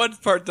 That one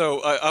part though,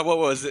 what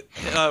was it?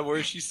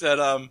 Where she said,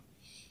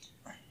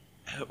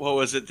 what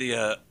was it?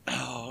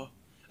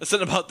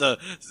 Something about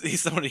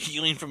someone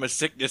healing from a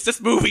sickness.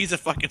 This movie's a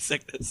fucking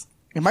sickness.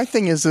 And my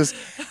thing is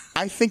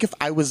I think if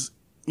I was,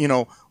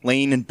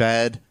 laying in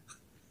bed,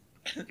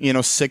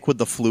 sick with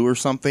the flu or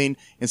something,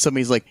 and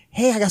somebody's like,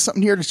 "Hey, I got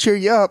something here to cheer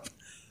you up,"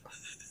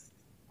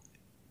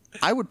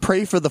 I would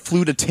pray for the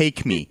flu to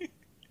take me.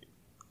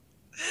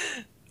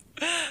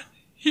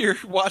 Here,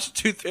 watch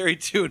Tooth Fairy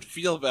 2 and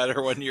feel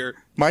better when you're...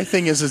 My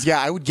thing is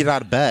I would get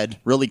out of bed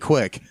really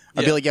quick.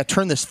 I'd be like, "Yeah,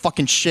 turn this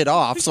fucking shit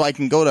off so I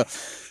can go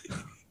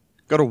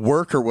to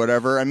work or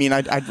whatever." I mean,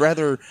 I'd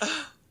rather,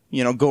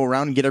 go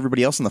around and get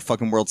everybody else in the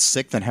fucking world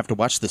sick than have to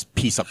watch this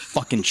piece of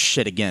fucking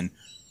shit again.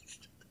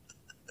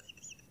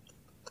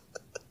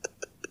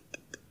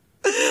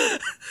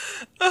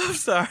 I'm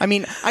sorry. I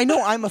mean, I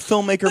know I'm a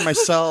filmmaker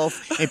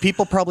myself, and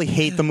people probably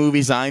hate the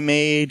movies I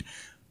made.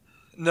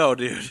 No,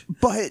 dude.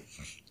 But...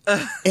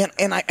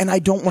 And I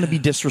don't want to be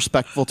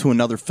disrespectful to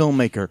another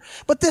filmmaker,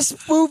 but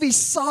this movie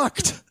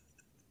sucked.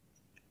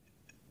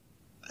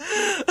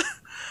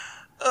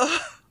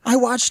 I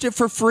watched it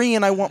for free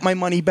and I want my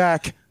money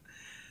back.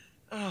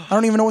 I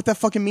don't even know what that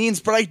fucking means,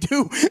 but I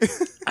do.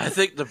 I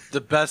think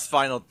the best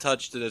final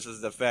touch to this is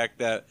the fact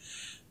that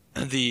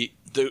the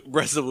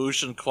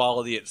resolution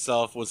quality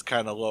itself was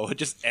kind of low. It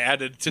just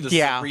added to the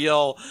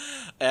surreal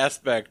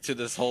aspect to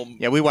this whole...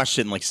 Yeah, we watched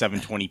it in like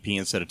 720p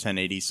instead of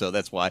 1080, so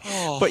that's why.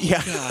 Oh, but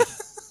yeah. God.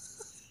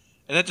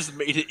 And that just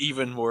made it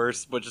even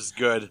worse, which is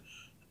good.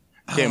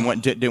 Didn't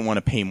want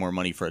to pay more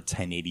money for a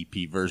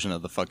 1080p version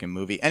of the fucking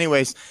movie.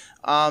 Anyways.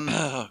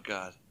 Oh,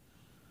 God.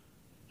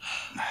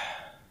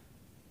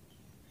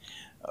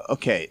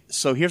 Okay,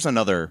 so here's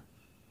another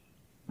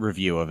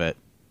review of it.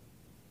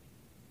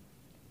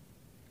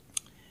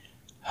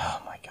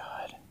 Oh, my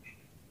God.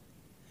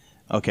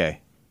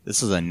 Okay,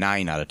 this is a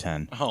 9 out of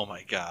 10. Oh,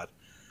 my God.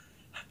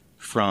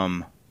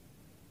 From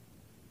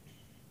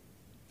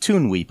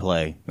Tune We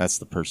Play. That's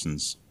the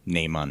person's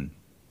name on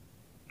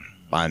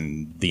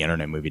the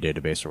Internet Movie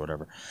Database or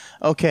whatever.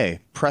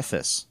 Okay,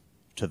 preface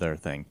to their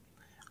thing.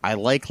 I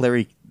like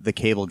Larry the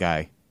Cable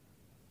Guy,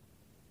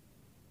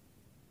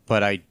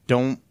 but I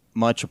don't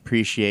much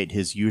appreciate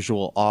his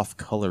usual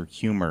off-color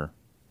humor.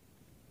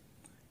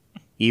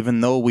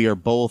 Even though we are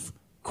both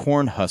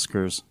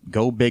Cornhuskers,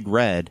 go Big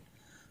Red,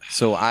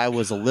 so I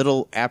was a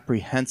little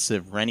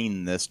apprehensive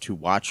renting this to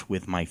watch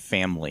with my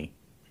family.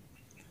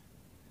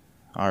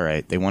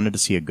 Alright, they wanted to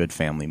see a good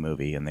family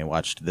movie, and they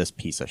watched this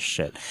piece of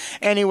shit.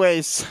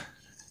 Anyways.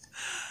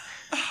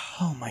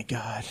 Oh my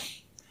God.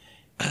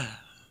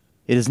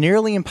 It is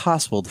nearly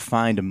impossible to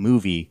find a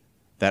movie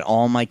that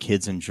all my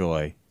kids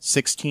enjoy,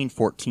 16,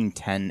 14,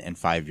 10, and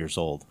 5 years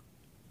old.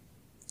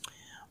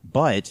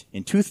 But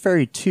in Tooth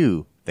Fairy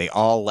 2, they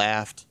all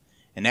laughed,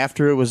 and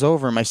after it was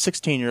over, my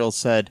 16-year-old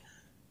said,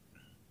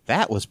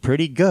 "That was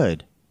pretty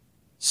good.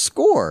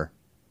 Score."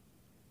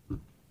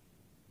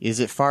 Is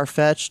it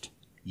far-fetched?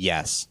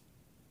 Yes.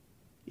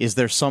 Is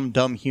there some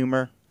dumb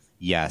humor?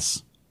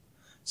 Yes.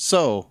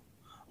 So,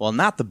 while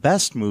not the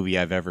best movie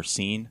I've ever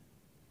seen,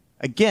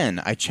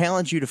 again, I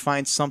challenge you to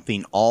find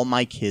something all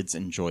my kids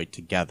enjoyed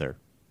together.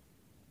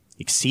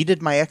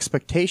 Exceeded my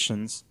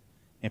expectations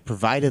and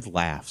provided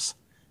laughs.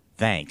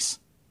 Thanks.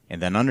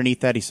 And then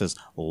underneath that he says,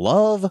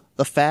 love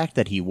the fact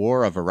that he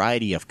wore a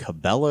variety of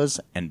Cabela's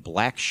and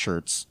black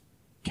shirts,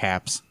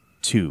 caps,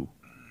 too.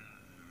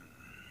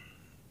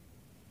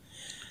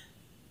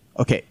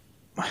 Okay.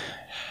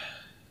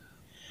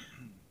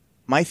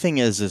 My thing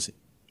is,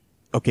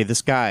 okay,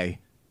 this guy,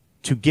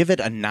 to give it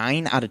a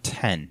 9 out of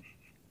 10,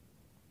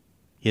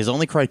 his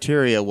only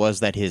criteria was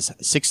that his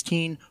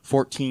 16,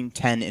 14,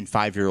 10, and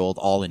 5-year-old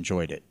all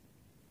enjoyed it.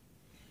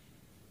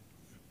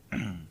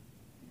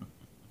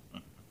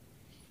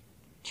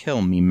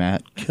 Kill me,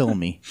 Matt. Kill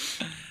me.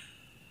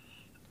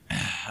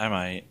 I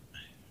might.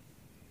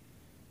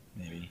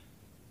 Maybe.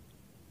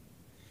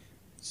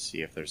 Let's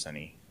see if there's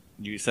any.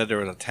 You said there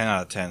was a 10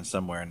 out of 10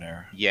 somewhere in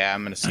there. Yeah,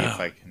 I'm going to see if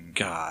I can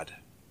God.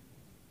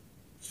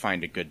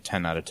 find a good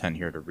 10 out of 10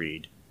 here to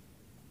read.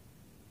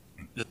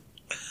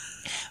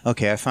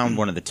 Okay, I found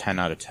one of the 10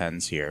 out of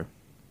 10s here.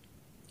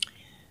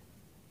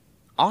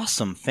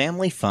 Awesome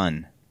family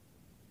fun.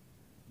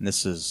 And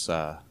this is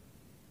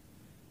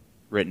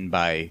written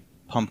by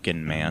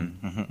Pumpkin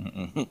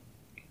Man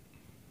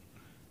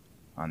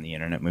on the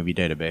Internet Movie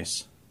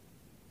Database.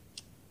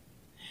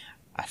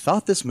 I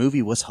thought this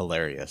movie was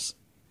hilarious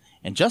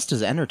and just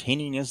as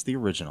entertaining as the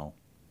original.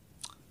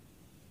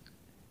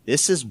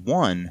 This is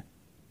one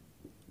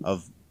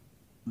of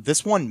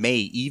this one may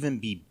even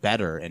be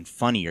better and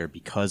funnier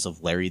because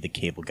of Larry the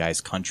Cable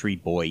Guy's country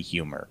boy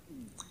humor.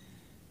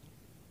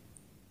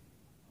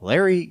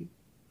 Larry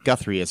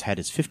Guthrie has had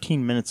his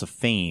 15 minutes of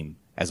fame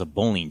as a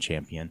bowling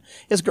champion.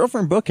 His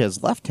girlfriend Brooke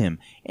has left him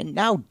and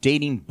now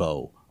dating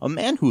Bo, a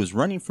man who is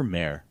running for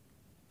mayor.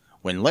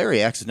 When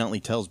Larry accidentally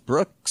tells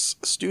Brooke's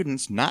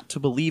students not to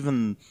believe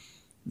in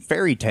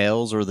fairy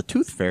tales or the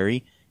Tooth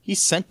Fairy,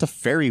 he's sent to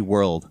Fairy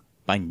World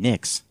by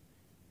Nix.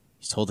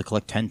 He's told to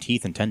collect 10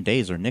 teeth in 10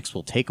 days or Nix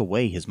will take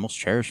away his most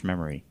cherished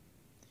memory.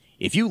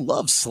 If you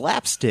love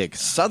slapstick,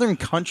 southern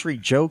country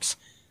jokes,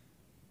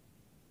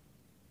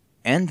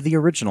 and the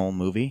original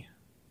movie,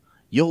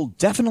 you'll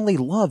definitely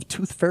love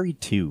Tooth Fairy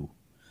 2.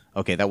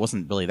 Okay, that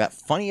wasn't really that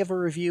funny of a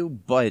review,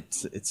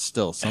 but it's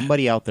still,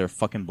 somebody out there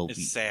fucking believes.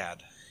 It's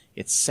sad.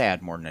 It's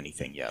sad more than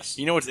anything, yes.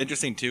 You know what's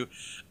interesting, too,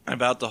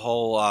 about the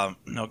whole...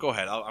 no, go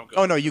ahead. I'll go.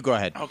 Oh, no, you go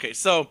ahead. Okay,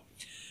 so,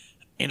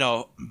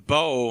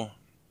 Bo,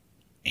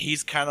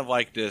 he's kind of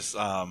like this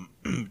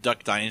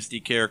Duck Dynasty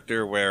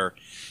character where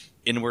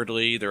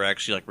inwardly they're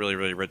actually like really,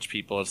 really rich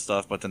people and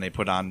stuff, but then they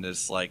put on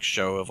this like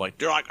show of like,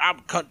 they're like,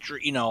 I'm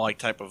country, like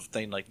type of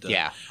thing like that.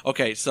 Yeah.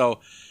 Okay, so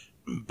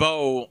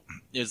Bo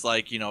is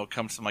like,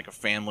 comes from like a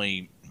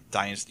family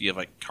dynasty of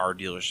like car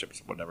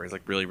dealerships or whatever. He's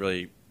like really,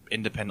 really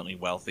independently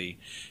wealthy.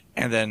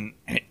 And then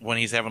when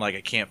he's having like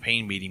a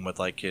campaign meeting with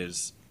like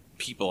his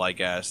people, I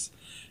guess,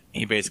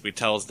 he basically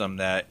tells them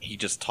that he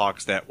just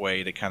talks that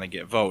way to kind of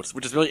get votes,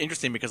 which is really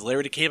interesting because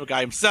Larry the Cable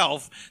Guy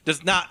himself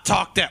does not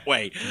talk that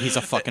way. He's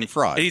a fucking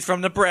fraud. He's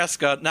from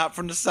Nebraska, not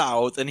from the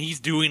South, and he's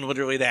doing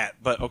literally that.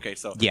 But okay,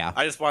 so yeah.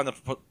 I just wanted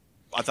to put.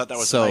 I thought that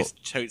was a nice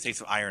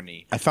taste of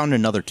irony. I found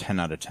another 10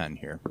 out of 10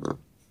 here.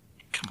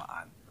 Come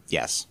on.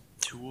 Yes.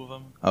 2 of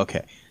them?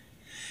 Okay.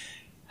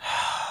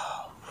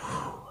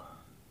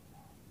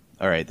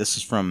 All right, this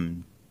is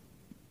from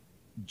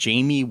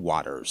Jamie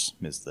Waters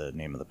is the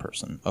name of the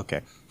person.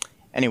 Okay.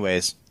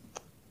 Anyways,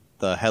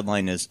 the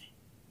headline is,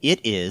 "It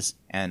is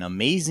an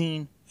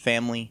amazing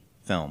family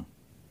film."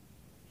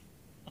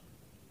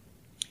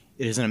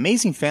 It is an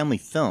amazing family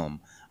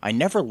film. I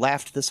never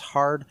laughed this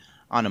hard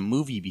on a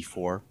movie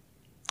before.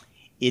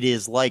 It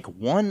is like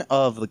one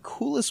of the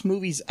coolest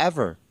movies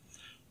ever.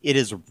 It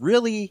is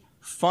really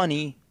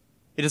funny.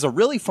 It is a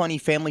really funny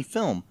family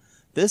film.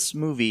 This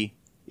movie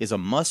is a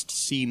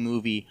must-see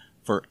movie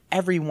for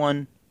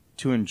everyone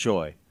to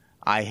enjoy.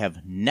 I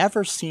have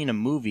never seen a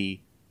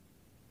movie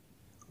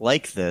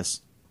like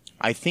this.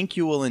 I think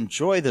you will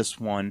enjoy this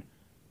one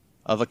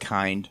of a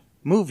kind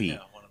movie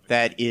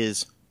that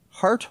is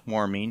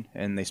heartwarming,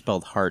 and they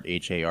spelled heart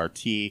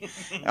H-A-R-T.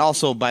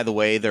 Also, by the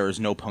way, there is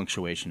no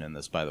punctuation in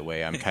this, by the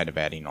way. I'm kind of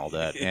adding all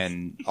that,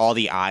 and all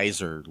the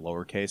I's are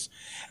lowercase.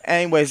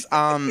 Anyways,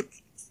 one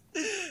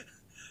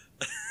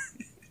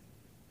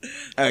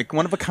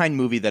of a kind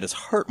movie that is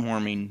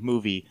heartwarming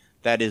movie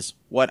that is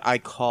what I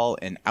call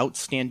an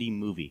outstanding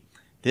movie.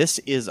 This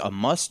is a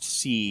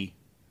must-see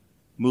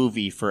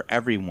movie for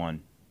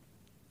everyone.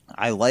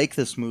 I like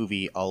this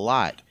movie a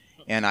lot,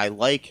 and I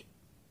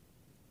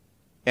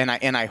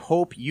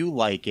hope you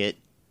like it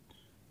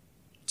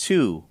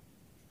too.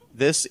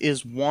 This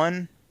is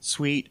one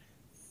sweet,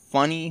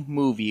 funny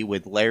movie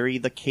with Larry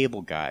the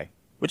Cable Guy,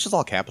 which is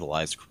all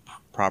capitalized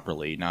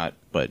properly,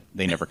 but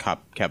they never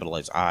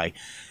capitalize I.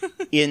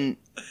 In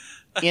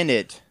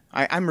it,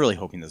 I'm really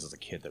hoping this is a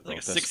kid that wrote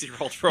like this. Like a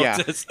 6-year-old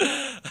wrote this.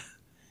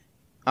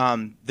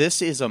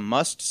 This is a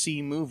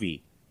must-see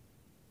movie.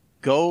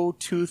 Go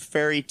Tooth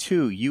Fairy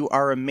 2. You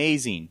are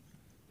amazing.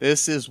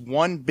 This is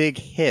one big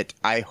hit.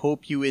 I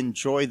hope you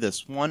enjoy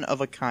this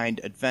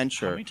one-of-a-kind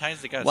adventure. How many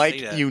times they gotta like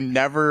say that? you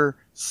never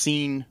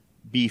seen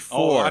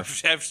before. I'm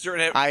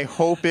certain I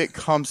hope it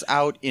comes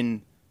out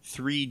in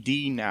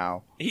 3D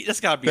now. That's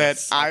gotta be a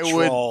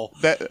troll.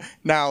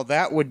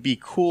 That would be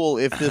cool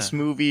if this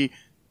movie...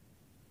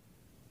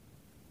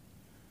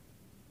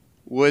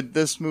 Would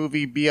this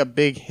movie be a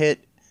big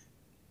hit?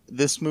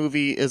 This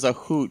movie is a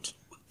hoot.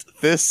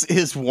 This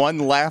is one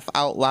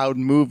laugh-out-loud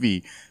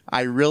movie.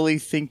 I really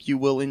think you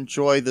will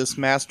enjoy this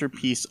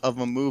masterpiece of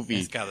a movie.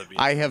 It's gotta be.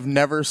 I have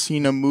never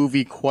seen a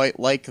movie quite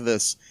like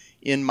this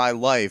in my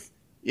life.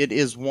 It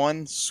is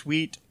one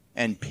sweet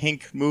and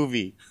pink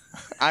movie.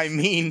 I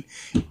mean,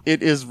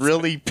 it is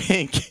really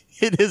pink.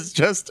 It is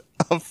just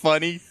a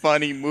funny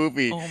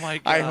movie. Oh my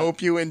God. I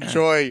hope you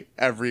enjoy,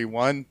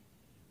 everyone.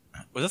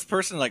 Was this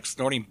person like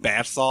snorting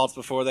bath salts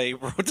before they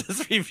wrote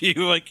this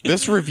review? Like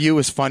this review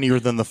is funnier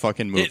than the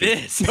fucking movie. It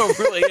is. No, it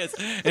really is.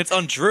 It's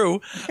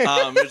untrue.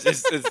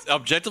 It's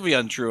objectively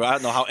untrue. I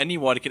don't know how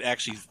anyone could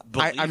actually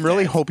believe I'm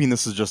really that. hoping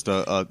this is just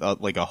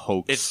a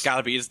hoax. It's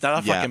gotta be. It's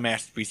not a fucking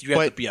masterpiece. You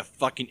have to be a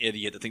fucking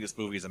idiot to think this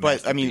movie is a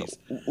masterpiece. But I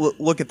mean,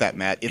 look at that,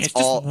 Matt. It's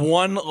all just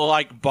one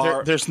like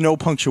bar. There's no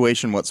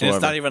punctuation whatsoever.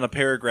 It's not even a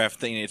paragraph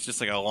thing. It's just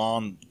like a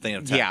long thing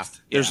of text. Yeah.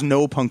 There's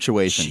no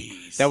punctuation.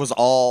 Jeez. That was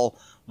all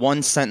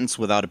one sentence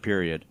without a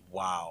period.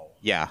 Wow.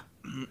 Yeah.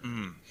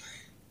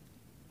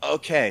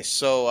 Okay,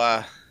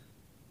 so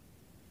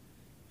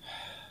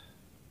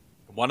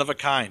one of a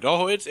kind.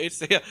 Oh,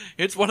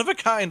 it's one of a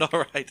kind.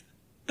 All right.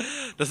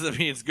 doesn't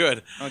mean it's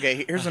good.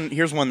 Okay,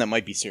 here's one that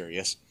might be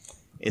serious.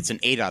 It's an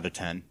 8 out of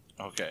 10.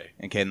 Okay.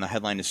 Okay, and the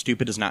headline is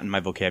 "Stupid is not in my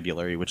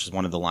vocabulary," which is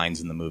one of the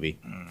lines in the movie.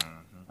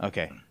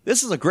 Okay,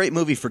 this is a great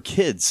movie for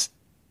kids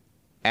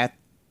at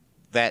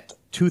that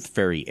tooth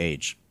fairy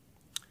age.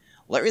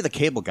 Larry the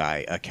Cable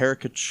Guy, a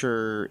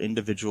caricature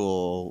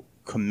individual,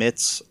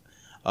 commits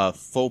a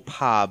faux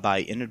pas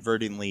by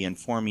inadvertently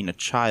informing a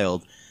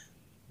child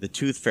the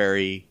tooth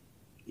fairy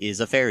is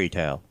a fairy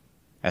tale.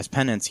 As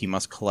penance, he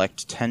must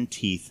collect 10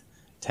 teeth,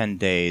 10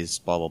 days,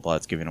 blah, blah, blah.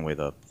 It's giving away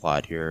the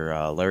plot here.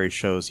 Larry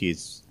shows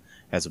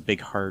has a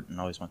big heart and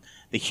always wants.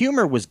 The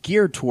humor was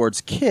geared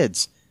towards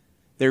kids.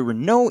 There were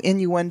no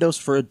innuendos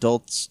for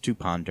adults to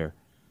ponder.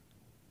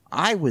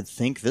 I would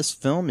think this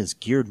film is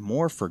geared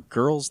more for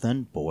girls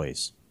than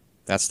boys.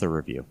 That's the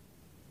review.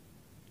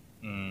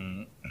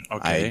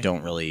 Okay. I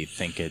don't really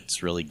think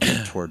it's really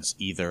geared towards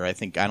either. I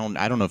don't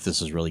know if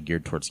this is really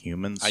geared towards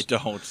humans. I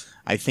don't.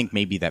 I think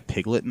maybe that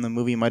piglet in the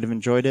movie might have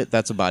enjoyed it.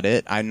 That's about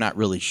it. I'm not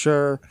really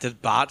sure.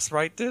 Did bots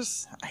write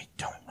this? I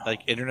don't know.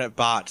 Like internet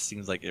bots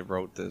seems like it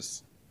wrote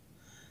this.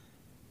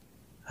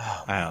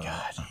 Oh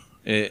I don't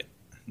know.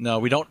 No,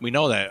 we don't. We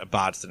know that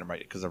bots didn't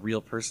write it because a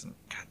real person.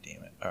 God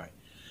damn it! All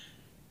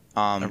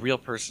right, a real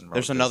person wrote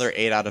There's this. another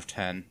 8 out of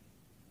 10.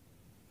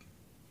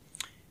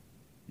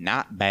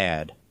 Not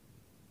bad.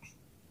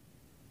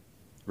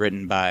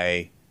 Written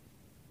by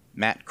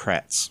Matt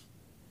Kratz.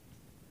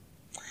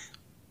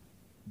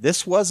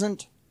 This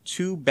wasn't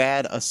too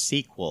bad a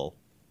sequel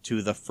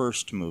to the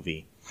first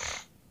movie.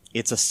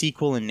 It's a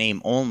sequel in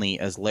name only,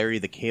 as Larry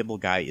the Cable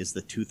Guy is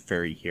the tooth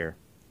fairy here.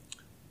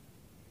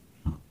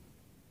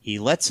 He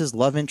lets his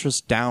love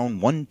interest down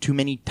one too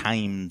many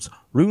times,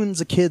 ruins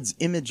a kid's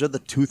image of the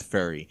tooth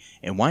fairy,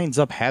 and winds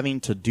up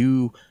having to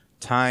do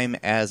time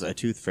as a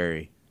tooth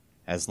fairy.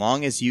 As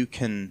long as you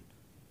can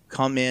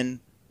come in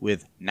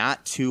with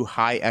not too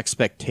high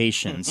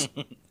expectations,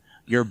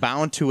 you're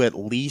bound to at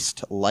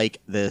least like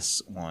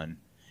this one.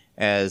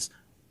 As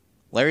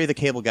Larry the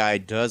Cable Guy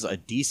does a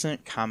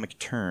decent comic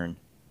turn,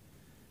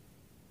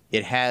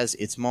 it has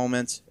its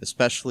moments,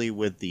 especially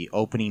with the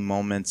opening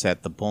moments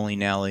at the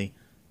bowling alley.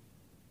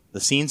 The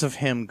scenes of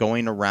him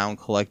going around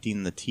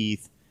collecting the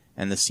teeth,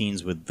 and the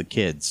scenes with the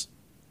kids.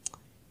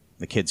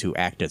 The kids who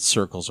acted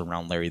circles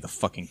around Larry the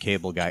fucking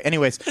Cable Guy.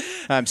 Anyways,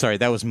 I'm sorry,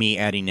 that was me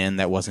adding in.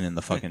 That wasn't in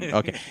the fucking...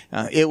 Okay.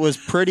 It was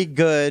pretty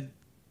good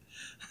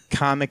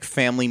comic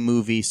family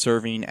movie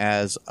serving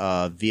as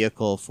a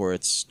vehicle for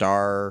its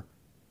star.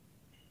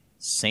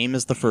 Same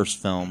as the first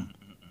film.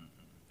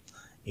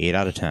 8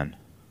 out of 10.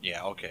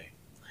 Yeah. Okay.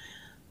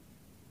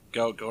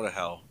 Go to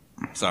hell.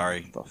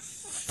 Sorry. What the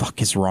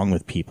fuck is wrong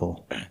with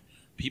people?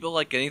 People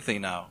like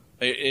anything now.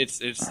 It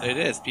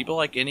is. People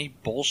like any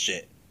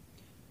bullshit.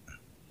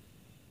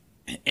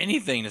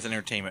 Anything is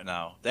entertainment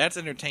now. That's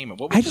entertainment.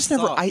 What we I just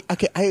never. saw-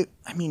 I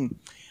mean,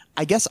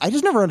 I guess I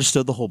just never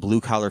understood the whole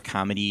blue collar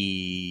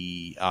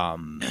comedy,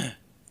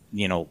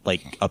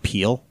 like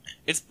appeal.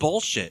 It's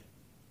bullshit.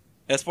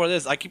 That's what it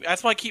is.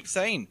 That's what I keep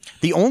saying.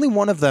 The only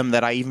one of them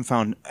that I even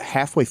found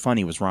halfway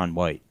funny was Ron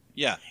White,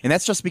 Yeah. and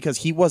that's just because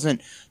he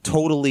wasn't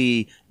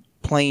totally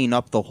playing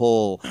up the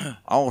whole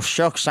 "oh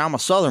shucks, I'm a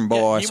Southern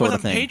boy" he sort wasn't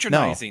of thing.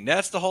 patronizing.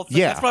 That's the whole thing.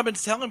 Yeah. That's what I've been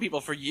telling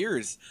people for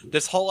years.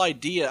 This whole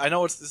idea. I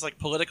know it's like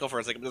political for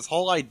a second. But this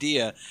whole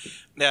idea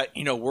that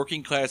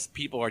working class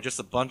people are just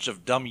a bunch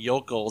of dumb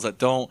yokels that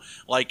don't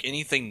like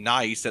anything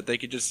nice. That they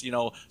could just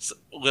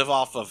live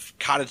off of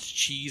cottage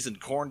cheese and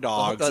corn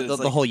dogs.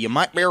 The whole "you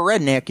might be a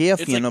redneck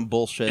if" It's like-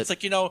 bullshit. It's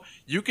like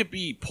you could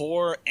be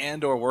poor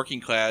and or working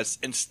class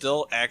and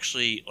still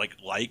actually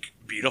like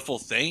beautiful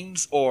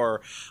things,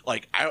 or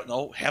like I don't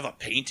know, have a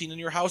painting in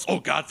your house. Oh,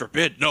 God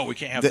forbid! No, we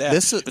can't have that.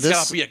 It's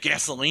gotta be a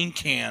gasoline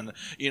can,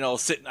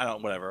 sitting. I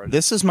don't whatever.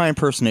 This is my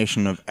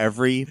impersonation of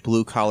every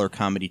blue collar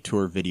comedy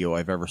tour video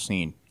I've ever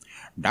seen.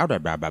 You might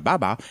be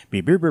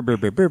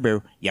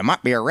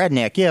a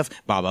redneck if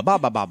ba ba ba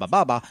ba ba ba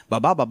ba ba ba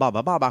ba ba ba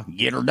ba ba ba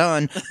get her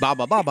done ba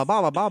ba ba ba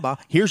ba ba ba ba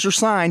here's your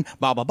sign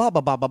ba ba ba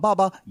ba ba ba ba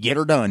ba get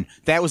her done.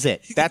 That was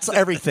it. That's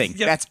everything.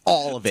 Yep. That's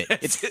all of it.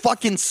 It's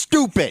fucking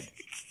stupid.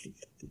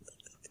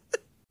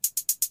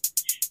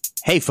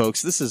 Hey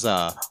folks, this is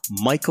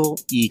Michael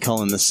E.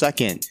 Cullen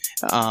II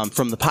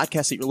from the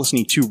podcast that you're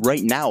listening to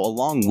right now,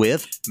 along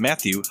with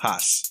Matthew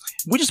Haas.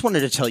 we just wanted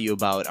to tell you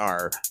about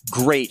our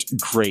great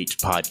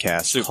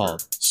podcast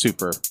called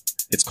Super.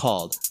 It's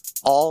called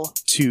All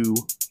Too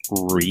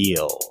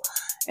Real.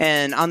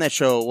 And on that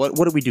show, what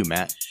do we do,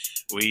 Matt?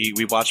 We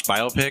watch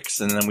biopics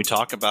and then we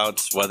talk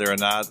about whether or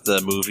not the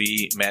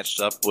movie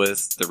matched up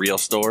with the real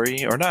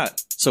story or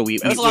not. So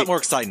It was a lot more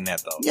exciting than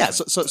that, though. Yeah,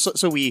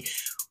 so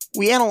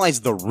we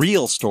analyze the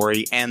real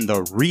story and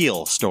the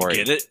real story.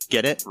 Get it?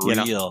 Get it?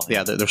 Real.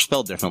 Yeah, they're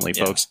spelled differently,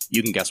 Yeah. folks.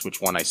 You can guess which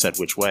one I said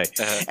which way.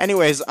 Uh-huh.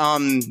 Anyways,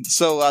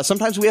 so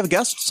sometimes we have a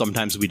guest,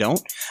 sometimes we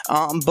don't.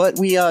 But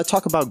we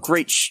talk about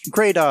great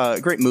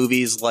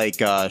movies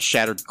like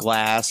Shattered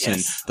Glass and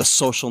Yes. The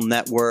Social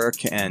Network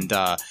and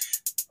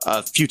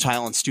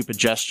Futile and Stupid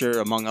Gesture,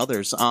 among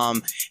others.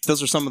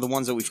 Those are some of the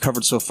ones that we've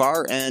covered so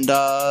far, and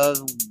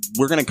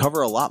we're going to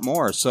cover a lot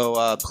more.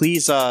 So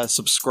please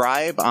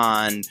subscribe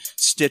on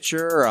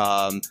Stitcher,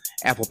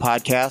 Apple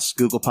Podcasts,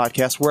 Google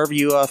Podcasts, wherever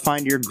you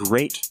find your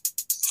great,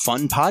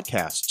 fun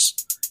podcasts.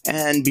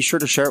 And be sure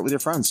to share it with your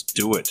friends.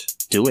 Do it.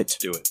 Do it.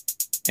 Do it.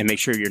 And make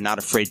sure you're not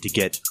afraid to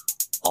get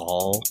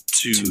all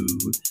too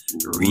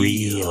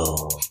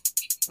real.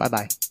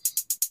 Bye-bye.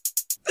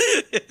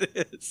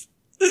 It is.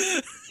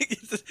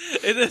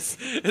 It is.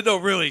 No,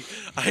 really,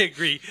 I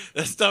agree.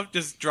 That stuff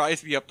just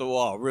drives me up the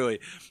wall. Really,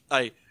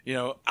 I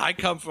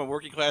come from a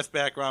working class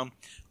background.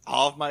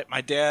 All of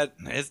my dad,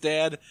 his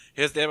dad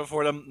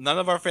before them, none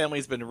of our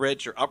family's been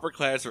rich or upper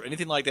class or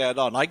anything like that at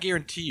all. And I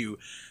guarantee you,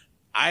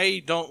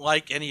 I don't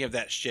like any of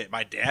that shit.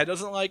 My dad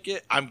doesn't like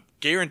it. I'm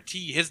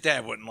guarantee his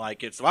dad wouldn't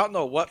like it. So I don't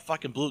know what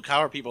fucking blue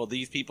collar people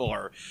these people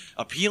are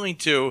appealing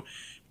to.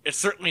 It's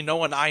certainly no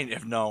one I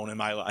have known in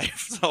my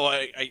life. So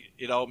I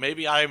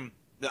maybe I'm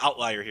the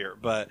outlier here,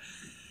 but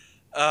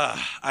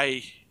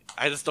I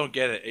just don't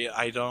get it.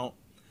 I don't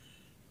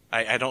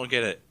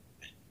get it.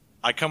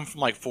 I come from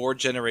like 4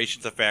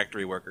 generations of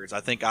factory workers. I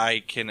think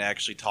I can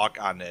actually talk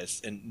on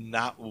this, and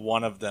not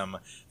one of them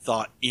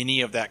thought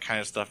any of that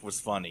kind of stuff was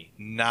funny.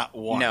 Not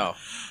one. No.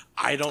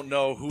 I don't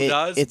know who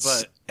does,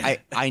 but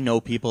I know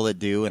people that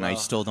do, and I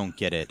still don't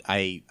get it.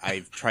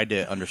 I've tried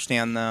to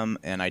understand them,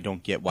 and I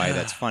don't get why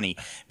that's funny.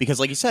 Because,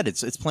 like you said,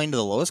 it's playing to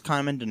the lowest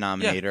common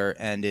denominator,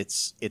 and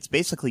it's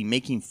basically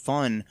making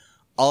fun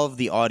of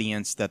the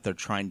audience that they're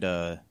trying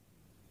to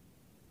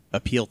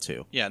appeal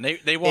to. Yeah, and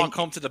they walk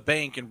home to the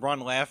bank and run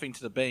laughing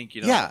to the bank.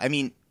 Yeah, I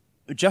mean,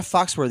 Jeff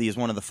Foxworthy is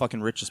one of the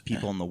fucking richest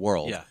people in the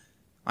world. Yeah.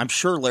 I'm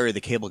sure Larry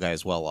the Cable Guy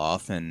is well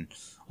off, and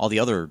all the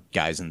other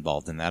guys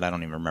involved in that. I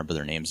don't even remember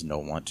their names and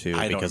don't want to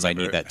because I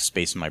need that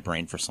space in my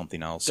brain for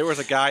something else. There was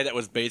a guy that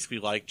was basically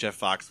like Jeff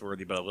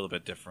Foxworthy, but a little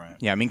bit different.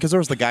 Yeah, I mean, because there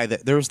was the guy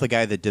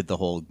that did the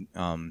whole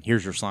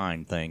 "here's your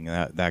sign" thing.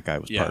 That guy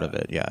was part of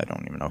it. Yeah, I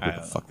don't even know who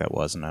the fuck that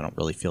was, and I don't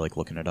really feel like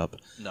looking it up.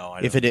 No,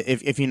 I don't.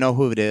 If you know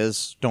who it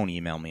is, don't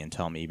email me and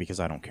tell me because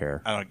I don't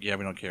care. Yeah,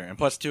 we don't care. And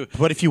plus, too.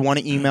 But if you want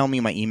to email me,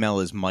 my email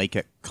is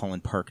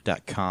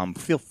mike@cullenpark.com.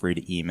 Feel free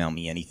to email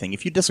me anything.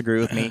 If you disagree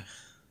with me.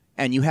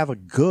 And you have a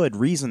good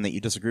reason that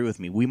you disagree with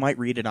me, we might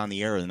read it on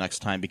the air the next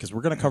time because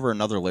we're going to cover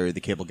another Larry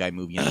the Cable Guy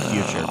movie in the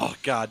future. Oh,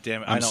 God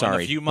damn it! I'm sorry.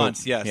 In a few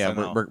months, yes.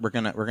 Yeah, we're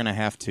gonna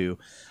have to.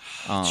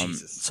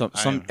 Jesus.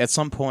 At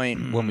some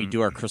point when we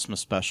do our Christmas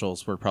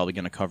specials, we're probably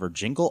going to cover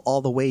Jingle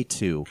All the Way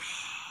 2,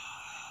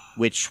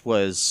 which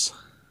was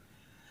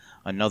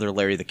another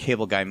Larry the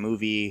Cable Guy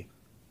movie.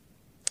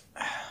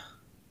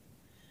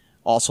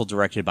 Also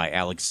directed by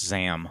Alex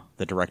Zam,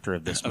 the director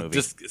of this movie.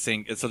 Just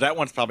saying, so that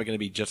one's probably going to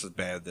be just as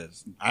bad as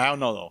this. I don't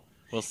know, though.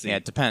 We'll see. Yeah,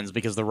 it depends,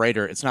 because the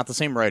writer, it's not the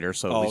same writer,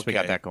 so at least we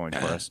got that going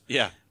for us.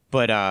 Yeah.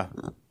 But,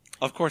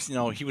 of course,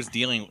 he was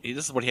dealing,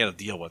 this is what he had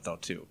to deal with, though,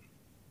 too.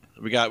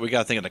 We got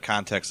to think of the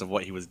context of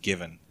what he was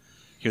given.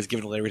 He was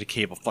given to Larry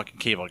the fucking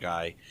Cable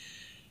Guy.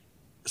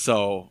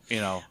 So,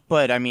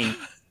 But, I mean,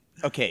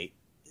 okay,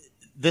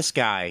 this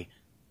guy,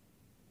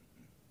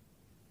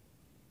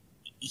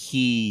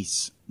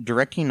 he's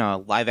directing a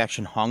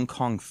live-action Hong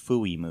Kong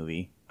Phooey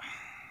movie.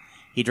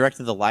 He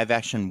directed the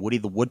live-action Woody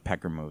the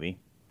Woodpecker movie.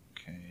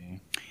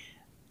 Okay.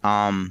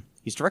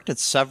 He's directed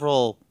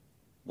several,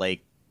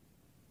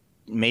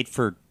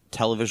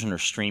 made-for-television or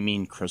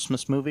streaming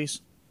Christmas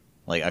movies.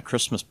 Like A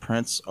Christmas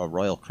Prince, A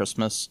Royal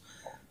Christmas,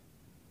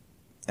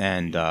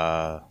 and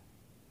A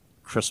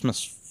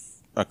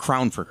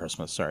Crown for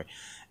Christmas, sorry.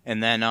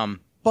 And then,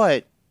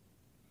 but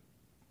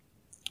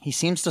he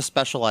seems to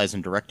specialize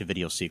in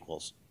direct-to-video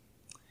sequels.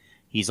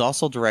 He's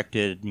also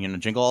directed,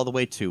 Jingle All the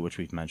Way 2, which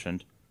we've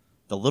mentioned,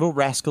 The Little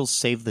Rascals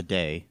Save the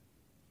Day,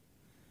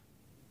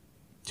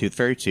 Tooth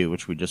Fairy 2,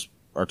 which we just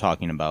are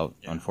talking about,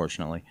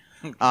 unfortunately,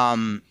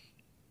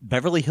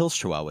 Beverly Hills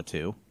Chihuahua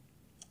 2,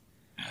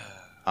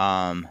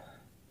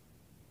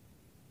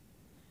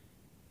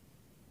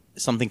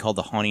 something called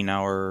The Haunting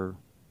Hour,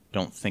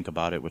 Don't Think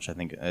About It, which I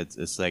think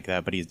it's like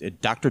that, but he's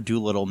Dr.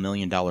 Dolittle $1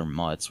 Million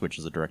Mutts, which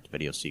is a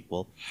direct-to-video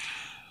sequel,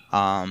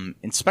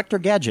 Inspector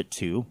Gadget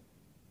 2,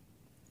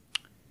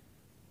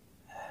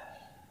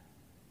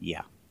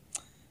 yeah.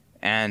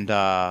 And,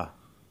 yeah.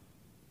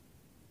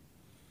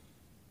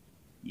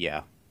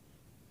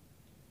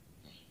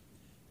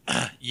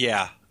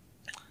 Yeah.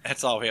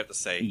 That's all we have to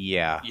say.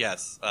 Yeah.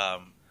 Yes.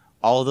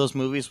 All of those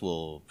movies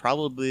will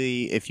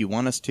probably, if you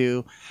want us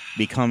to,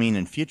 be coming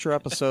in future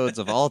episodes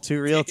of All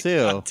Too Real 2.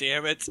 God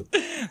damn it.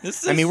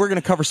 I mean, we're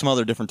going to cover some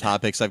other different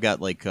topics. I've got,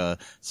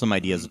 some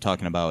ideas of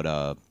talking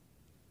about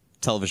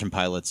television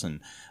pilots and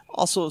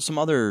also some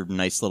other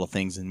nice little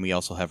things. And we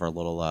also have our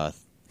little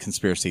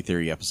conspiracy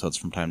theory episodes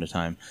from time to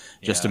time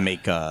just to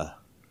make us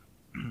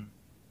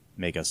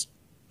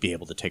be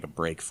able to take a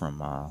break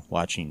from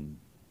watching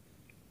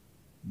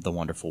the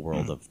wonderful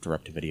world of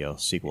direct-to-video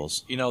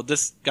sequels.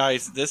 This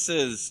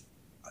is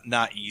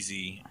not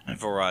easy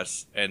for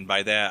us, and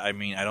by that I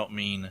don't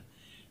mean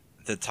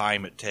the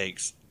time it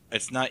takes.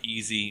 It's not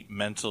easy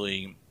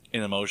mentally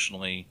and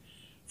emotionally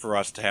for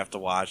us to have to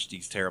watch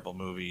these terrible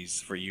movies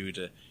for you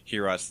to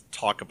hear us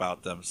talk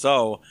about them.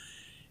 So,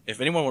 if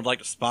anyone would like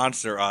to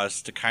sponsor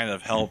us to kind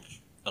of help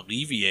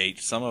alleviate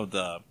some of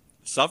the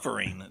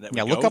suffering that we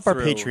go look up our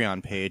through.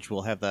 Patreon page.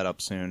 We'll have that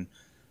up soon,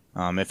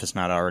 if it's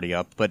not already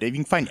up. But you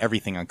can find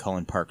everything on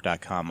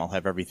cullenpark.com. I'll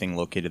have everything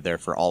located there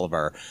for all of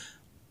our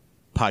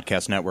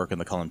podcast network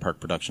and the Cullen Park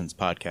Productions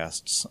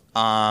podcasts.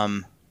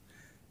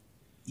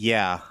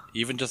 Yeah.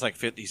 Even just like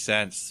 50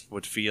 cents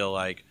would feel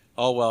like,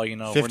 oh, well,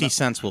 50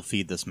 cents will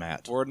feed this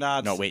mat. We're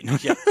not. No, wait.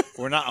 Yeah,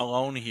 we're not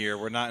alone here.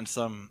 We're not in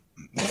some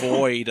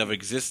void of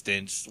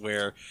existence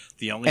where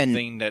the only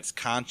thing that's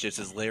conscious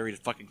is Larry the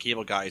fucking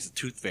Cable Guy is a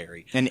tooth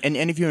fairy. And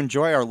if you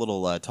enjoy our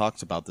little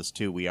talks about this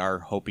too, we are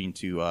hoping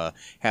to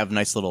have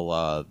nice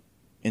little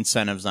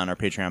incentives on our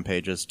Patreon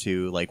pages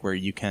too, like where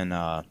you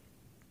can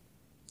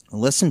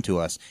listen to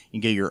us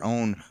and get your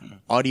own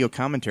audio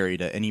commentary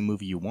to any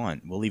movie you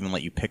want. We'll even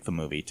let you pick the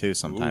movie too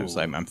sometimes.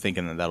 I'm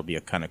thinking that that'll be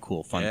a kind of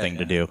cool, fun thing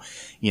to do.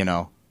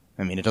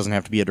 I mean, it doesn't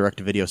have to be a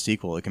direct-to-video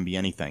sequel. It can be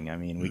anything. I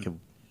mean, we could,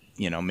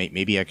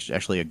 maybe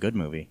actually a good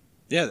movie.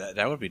 Yeah,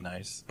 that would be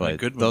nice. But a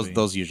good movie.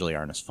 those usually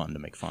aren't as fun to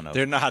make fun of.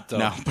 They're not, though.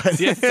 No, but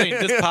See, that's the thing.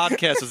 This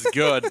podcast is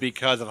good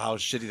because of how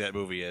shitty that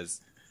movie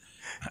is.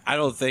 I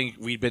don't think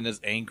we've been this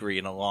angry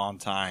in a long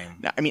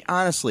time. I mean,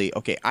 honestly,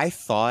 okay, I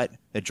thought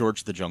that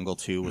George the Jungle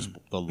 2 was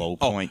the low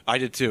point. I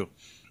did too.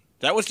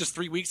 That was just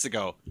 3 weeks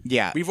ago.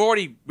 Yeah. We've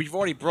already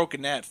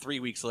broken that 3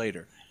 weeks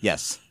later.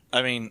 Yes.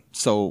 I mean,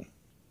 so,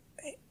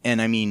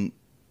 and I mean,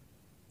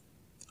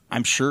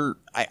 I'm sure,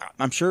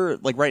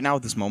 like right now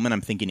at this moment,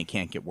 I'm thinking it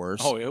can't get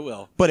worse. oh, it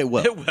will. But it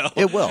will. It will.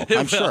 It will. It I'm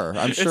will. sure.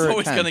 I'm sure it's it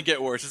always can. going to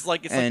get worse. It's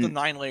like And- the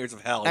 9 layers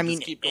of hell. I It mean,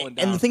 just keep going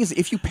down. and the thing is,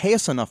 if you pay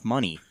us enough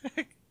money,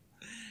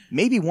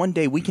 maybe one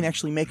day we can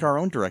actually make our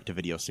own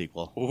direct-to-video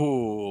sequel.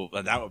 Ooh,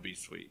 that would be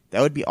sweet.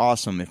 That would be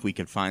awesome if we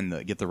could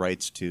get the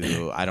rights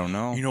to, I don't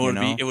know.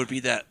 It would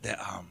be that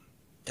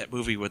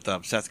movie with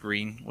Seth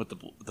Green with the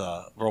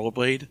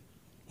rollerblade.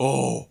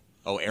 Oh,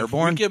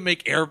 Airborne? We can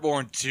make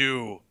Airborne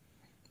 2.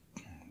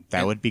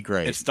 That would be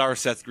great. It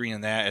stars Seth Green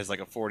in that as like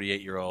a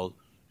 48-year-old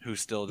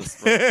who's still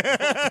just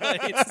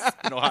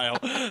in Ohio.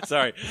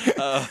 Sorry.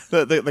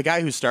 The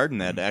guy who starred in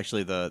that,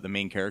 actually, the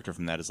main character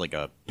from that is like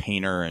a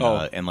painter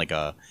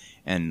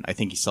and I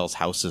think he sells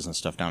houses and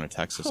stuff down in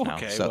Texas now.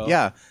 Okay, So well.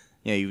 yeah,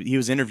 he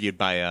was interviewed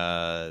by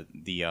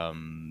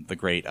the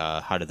great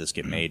How Did This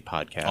Get Made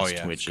podcast, Oh,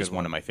 yeah, which good is one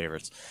one. of my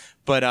favorites.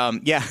 But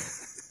yeah,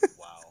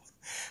 Wow.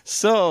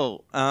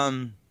 so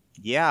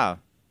yeah.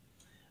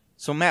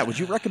 So Matt, would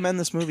you recommend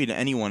this movie to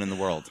anyone in the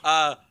world?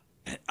 I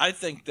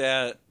think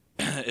that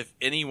if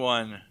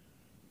anyone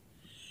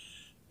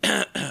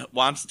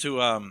wants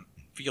to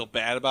feel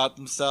bad about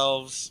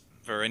themselves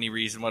for any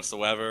reason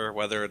whatsoever,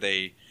 whether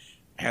they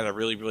had a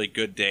really, really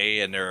good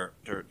day and they're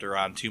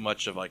on too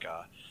much of like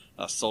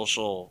a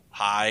social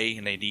high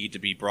and they need to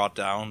be brought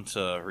down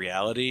to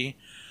reality,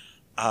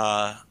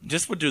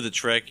 this would do the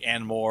trick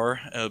and more.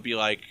 It would be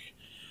like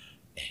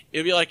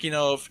if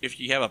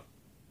you have a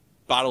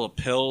bottle of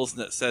pills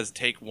that says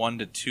take 1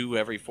 to 2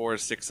 every 4 to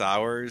 6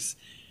 hours,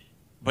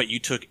 but you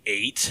took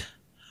 8.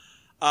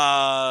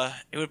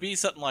 It would be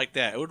something like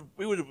that.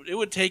 It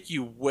would take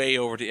you way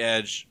over the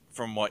edge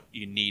from what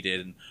you needed,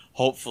 and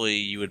hopefully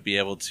you would be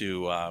able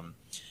to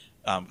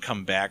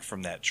come back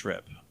from that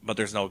trip. But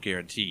there's no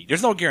guarantee.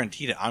 There's no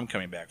guarantee that I'm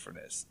coming back from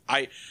this.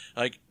 I'm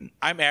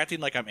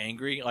acting like I'm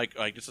angry,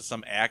 like this is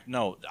some act.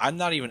 No, I'm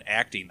not even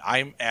acting.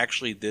 I'm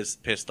actually this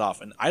pissed off,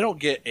 and I don't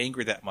get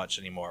angry that much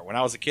anymore. When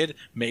I was a kid,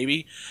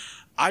 maybe.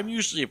 I'm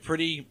usually a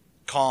pretty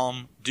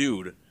calm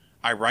dude.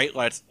 I write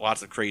lots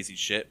of crazy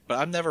shit, but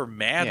I'm never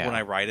mad when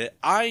I write it.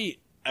 I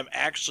am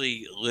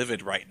actually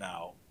livid right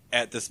now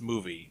at this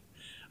movie.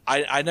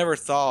 I never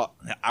thought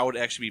that I would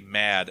actually be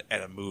mad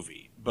at a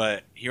movie,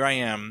 but here I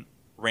am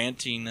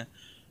ranting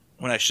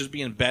when I should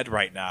be in bed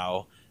right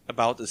now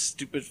about this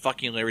stupid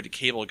fucking Larry the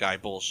Cable Guy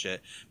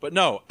bullshit. But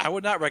no, I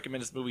would not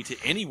recommend this movie to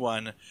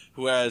anyone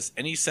who has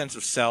any sense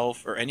of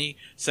self or any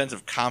sense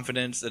of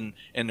confidence in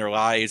their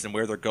lives and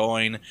where they're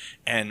going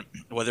and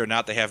whether or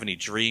not they have any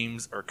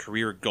dreams or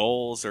career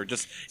goals or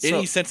just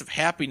any sense of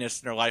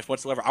happiness in their life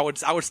whatsoever. I would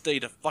stay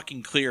the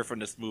fucking clear from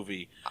this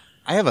movie.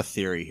 I have a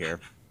theory here.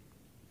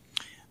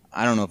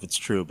 I don't know if it's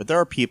true, but there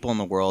are people in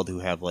the world who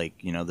have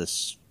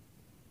this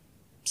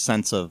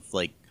sense of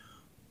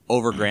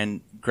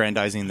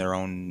over-grandizing their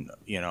own,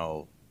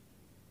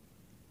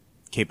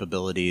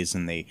 capabilities,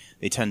 and they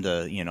tend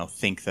to,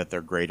 think that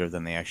they're greater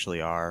than they actually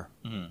are.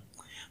 Mm-hmm.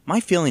 My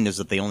feeling is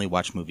that they only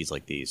watch movies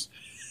like these.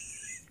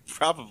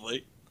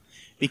 Probably.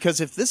 Because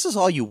if this is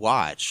all you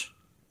watch,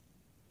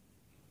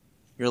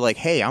 you're like,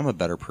 hey, I'm a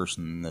better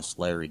person than this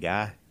Larry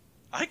guy.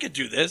 I could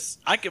do this.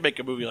 I could make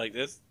a movie like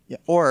this. Yeah.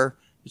 Or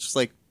it's just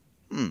like,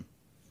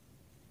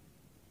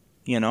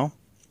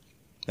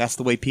 that's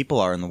the way people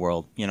are in the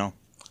world,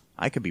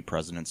 I could be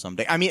president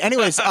someday. I mean,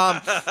 anyways, oh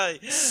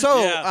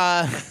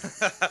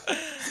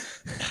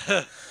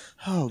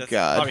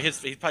God.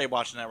 He's probably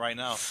watching that right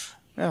now.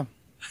 Yeah.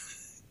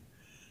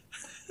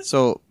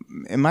 So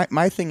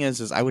my thing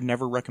is I would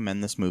never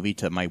recommend this movie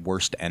to my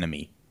worst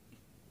enemy.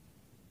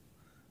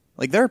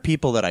 Like, there are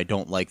people that I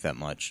don't like that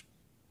much.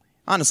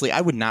 Honestly,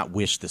 I would not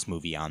wish this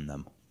movie on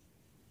them.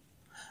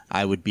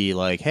 I would be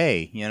like,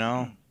 hey, you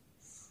know,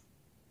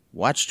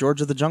 watch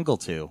George of the Jungle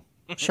 2.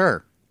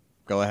 Sure.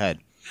 Go ahead.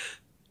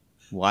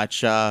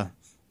 Watch,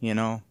 you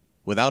know,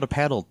 Without a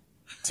Paddle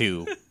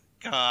 2.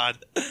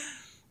 God.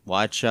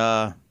 Watch,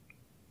 I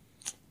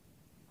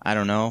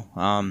don't know,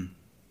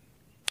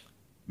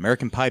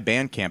 American Pie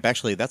Band Camp.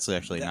 Actually, that's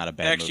actually not a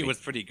bad movie. Actually was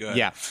pretty good.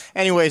 Yeah.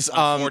 Anyways,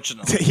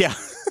 Unfortunately. yeah.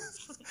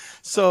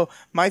 So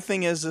my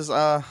thing is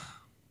watch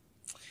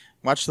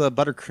the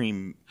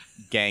Buttercream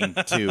Gang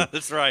 2.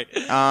 That's right.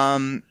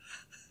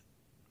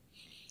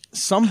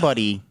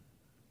 Somebody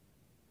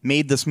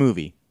made this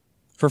movie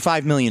for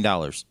 $5 million.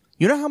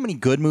 You know how many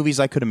good movies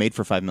I could have made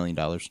for $5 million?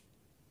 A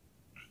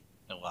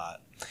lot.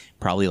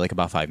 Probably like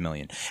about $5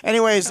 million.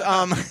 Anyways,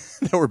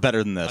 that were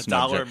better than this. A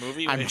dollar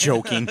movie? I'm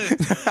joking.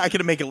 I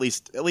could make at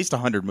least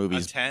 100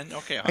 movies. 10?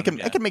 Okay, I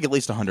could make at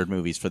least 100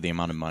 movies for the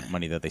amount of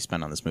money that they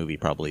spent on this movie.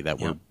 Probably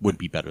that would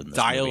be better than this.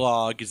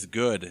 Dialogue is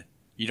good.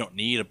 You don't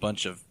need a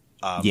bunch of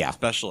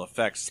special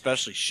effects,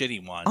 especially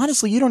shitty ones.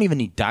 Honestly, you don't even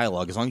need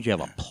dialogue as long as you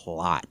have a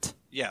plot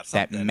Yeah,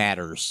 that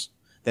matters.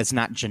 That's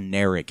not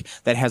generic.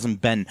 That hasn't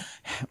been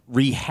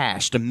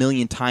rehashed a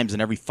million times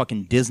in every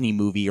fucking Disney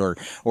movie or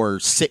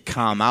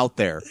sitcom out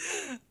there.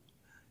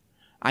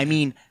 I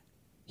mean,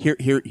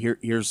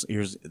 here's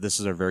this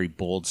is a very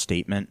bold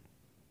statement.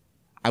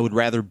 I would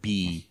rather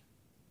be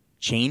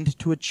chained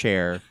to a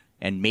chair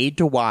and made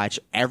to watch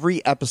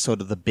every episode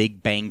of The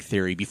Big Bang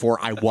Theory before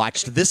I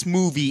watched this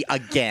movie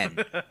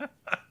again.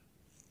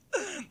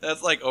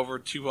 That's like over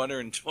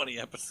 220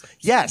 episodes.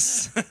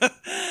 Yes.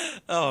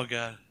 Oh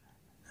God.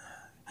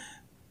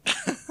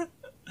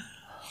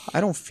 I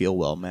don't feel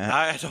well, Matt.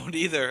 I don't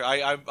either.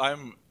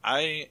 I'm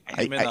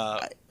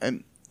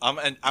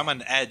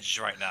on edge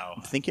right now.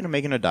 I'm thinking of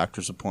making a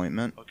doctor's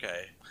appointment.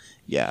 Okay.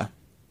 Yeah.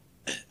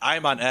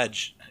 I'm on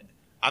edge.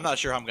 I'm not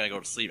sure how I'm going to go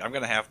to sleep. I'm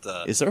going to have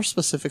to... Is there a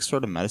specific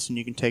sort of medicine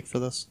you can take for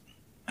this?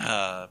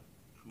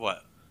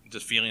 What?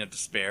 Just feeling of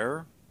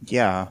despair?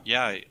 Yeah.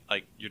 Yeah,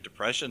 like your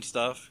depression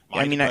stuff.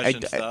 I mean, I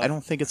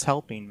don't think it's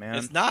helping, man.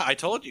 It's not. I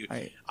told you.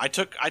 I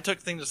took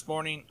things this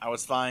morning. I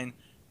was fine.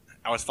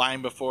 I was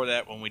fine before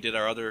that when we did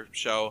our other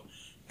show,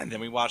 and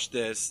then we watched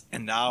this,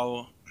 and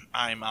now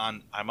I'm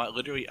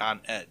literally on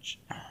edge.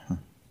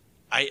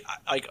 I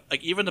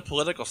like even the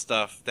political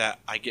stuff that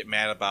I get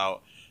mad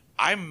about.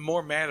 I'm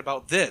more mad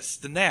about this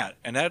than that,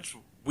 and that's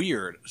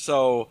weird.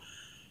 So,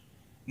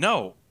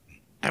 no,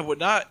 I would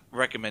not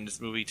recommend this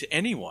movie to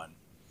anyone.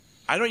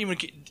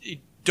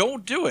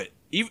 Don't do it.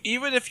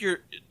 Even if you're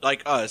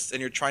like us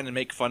and you're trying to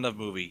make fun of a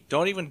movie,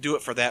 don't even do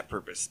it for that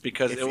purpose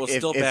because it will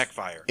still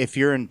backfire. If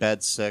you're in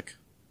bed sick,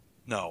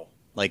 no,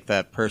 like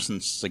that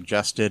person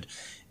suggested,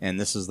 and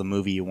this is the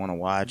movie you want to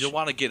watch, you'll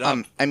want to get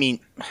up. I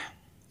mean,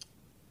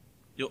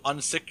 you'll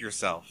unsick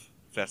yourself,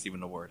 if that's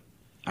even a word.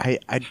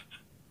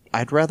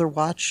 I'd rather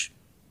watch.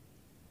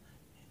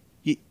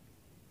 You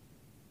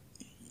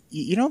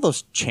know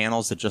those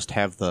channels that just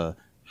have the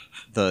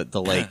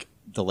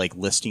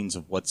listings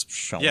of what's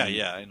shown.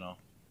 Yeah, I know.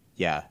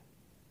 Yeah,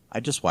 I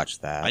just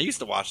watched that. I used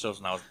to watch those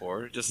when I was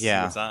bored, just to see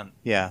what's on.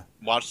 Yeah,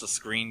 watch the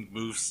screen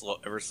move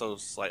ever so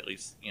slightly.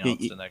 You know,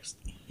 to the next.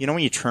 You know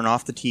when you turn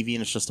off the TV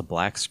and it's just a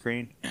black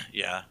screen?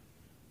 Yeah,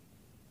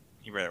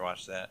 you better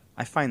watch that.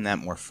 I find that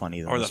more funny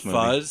than or this the movie.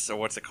 Fuzz, or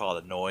what's it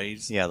called, the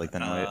noise? Yeah, like the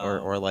noise,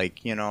 or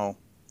like God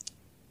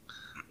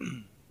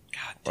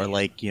damn. or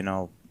like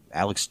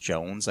Alex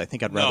Jones. I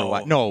think I'd rather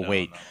watch. No.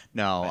 Wait,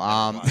 no.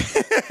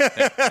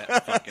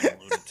 That fucking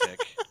lunatic.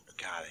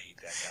 God, I hate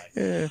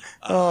that guy.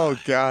 Oh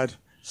God.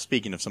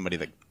 Speaking of somebody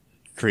that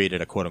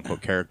created a quote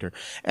unquote character.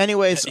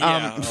 Anyways,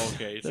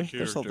 okay.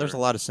 There's a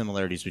lot of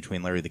similarities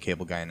between Larry the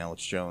Cable Guy and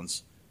Alex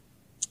Jones.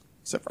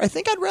 Except for, I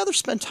think I'd rather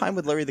spend time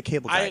with Larry the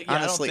Cable Guy.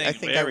 Honestly, I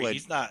think Larry, I would.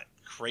 He's not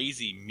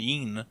crazy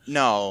mean.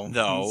 No.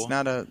 He's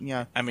not a.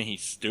 Yeah. I mean,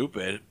 he's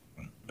stupid,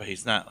 but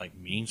he's not like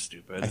mean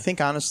stupid. I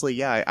think honestly,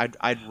 yeah,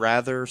 I'd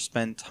rather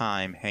spend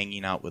time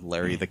hanging out with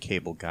Larry the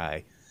Cable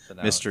Guy,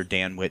 Mr.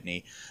 Dan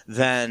Whitney,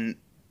 than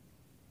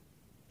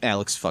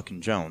Alex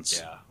fucking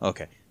Jones. Yeah.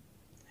 Okay.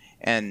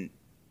 And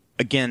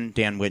again,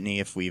 Dan Whitney,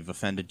 if we've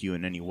offended you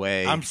in any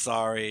way, I'm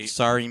sorry.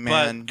 Sorry,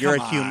 man. You're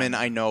a human,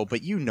 on. I know,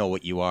 but you know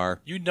what you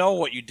are. You know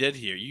what you did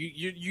here.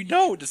 You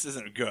know this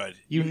isn't good.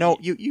 You know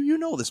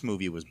this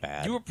movie was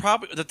bad. You were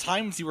probably the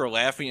times you were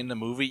laughing in the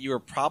movie. You were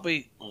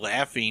probably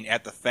laughing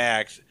at the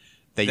fact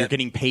that you're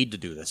getting paid to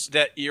do this.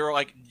 That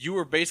you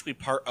were basically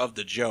part of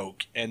the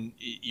joke, and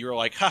you were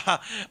like, haha,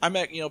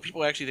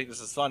 people actually think this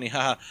is funny,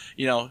 haha.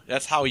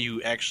 That's how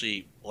you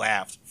actually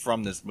laughed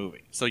from this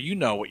movie. So you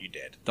know what you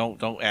did.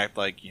 Don't act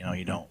like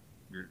you don't.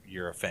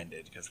 You're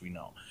offended because we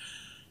know.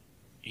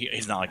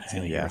 He's not like he's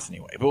going to hear us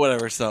anyway. But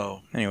whatever.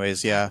 So,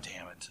 anyways, yeah. God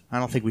damn it. I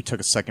don't think we took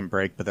a second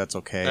break, but that's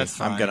okay. That's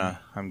fine.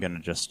 I'm gonna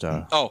just.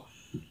 Oh,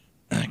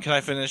 can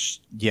I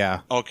finish? Yeah.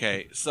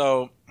 Okay.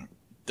 So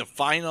the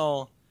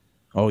final.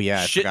 Oh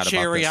yeah, I shit forgot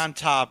cherry about this. on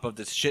top of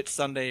this shit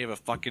Sunday of a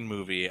fucking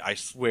movie. I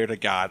swear to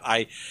God,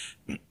 I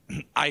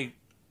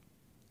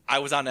I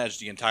was on edge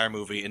the entire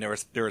movie, and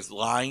there was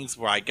lines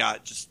where I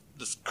got just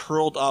this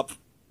curled up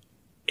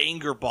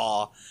anger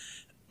ball.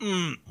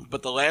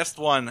 But the last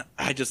one,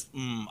 I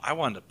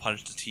wanted to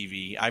punch the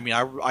TV. I mean,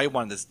 I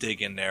wanted this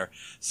dig in there.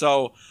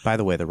 So, by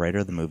the way, the writer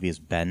of the movie is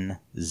Ben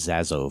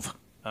Zazov.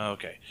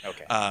 Okay.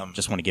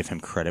 Just want to give him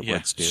credit where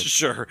it's due.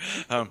 Sure.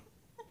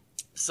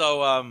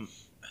 So,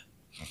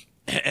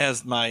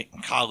 as my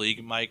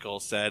colleague Michael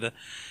said,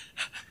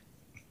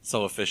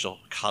 so official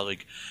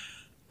colleague,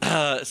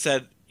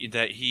 said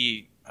that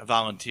he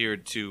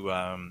volunteered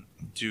to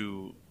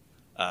do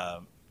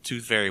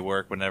Tooth Fairy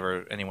work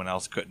whenever anyone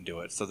else couldn't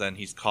do it. So then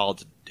he's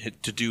called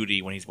to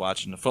duty when he's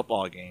watching the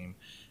football game,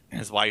 and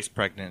his wife's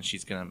pregnant and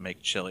she's going to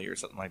make chili or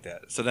something like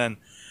that. So then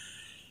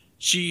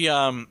she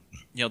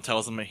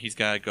tells him that he's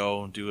got to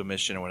go and do a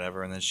mission or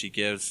whatever, and then she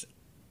gives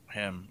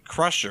him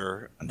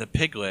Crusher, the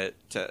piglet,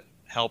 to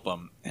help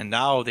him. And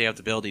now they have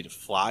the ability to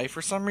fly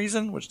for some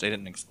reason, which they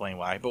didn't explain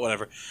why, but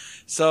whatever.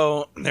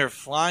 So they're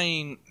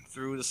flying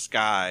through the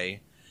sky,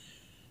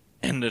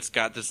 and it's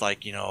got this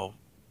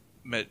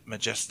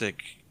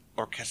majestic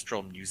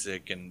orchestral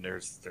music, and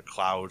there's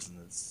clouds and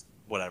it's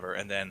whatever,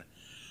 and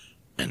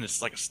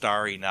it's like a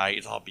starry night.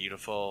 It's all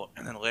beautiful,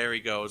 and then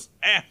Larry goes,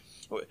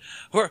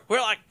 we're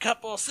like a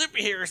couple of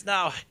superheroes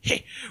now.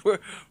 Hey, we're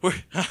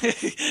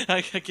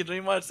I can't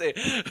even want to say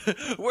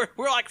it. We're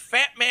like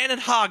Fat Man and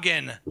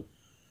Hagen.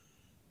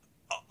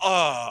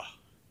 God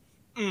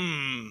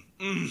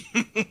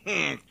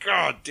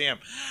damn,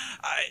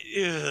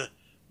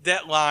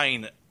 that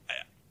line.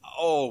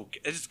 Oh,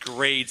 it just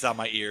grades on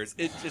my ears.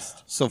 It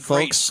just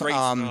folks,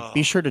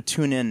 be sure to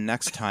tune in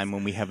next time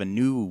when we have a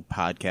new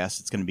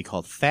podcast. It's going to be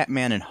called Fat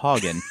Man and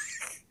Hagen.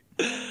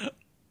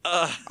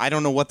 I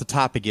don't know what the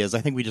topic is.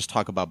 I think we just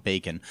talk about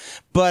bacon,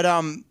 but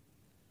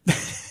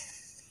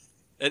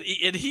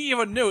and he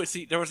even knew.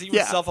 See, there was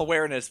even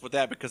self-awareness with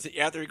that, because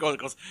after he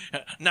goes,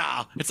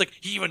 nah. It's like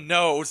he even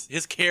knows.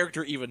 His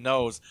character even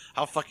knows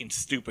how fucking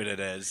stupid it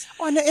is.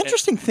 Oh, and the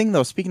interesting thing,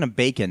 though, speaking of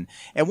bacon,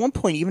 at one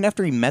point, even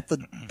after he met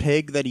the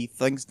pig that he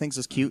thinks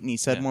is cute, and he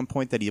said at one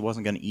point that he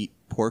wasn't going to eat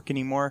pork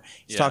anymore,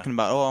 he's talking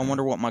about, I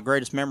wonder what my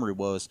greatest memory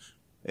was.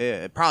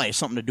 It probably has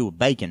something to do with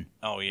bacon.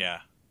 Oh, yeah.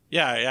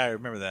 Yeah, I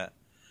remember that.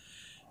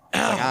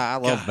 I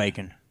love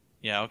bacon.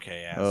 Yeah,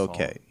 okay, asshole.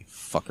 Okay,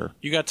 fucker.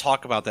 You gotta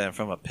talk about that in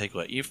front of a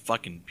piglet. You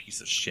fucking piece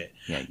of shit.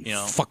 Yeah, you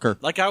fucker.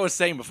 Like I was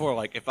saying before,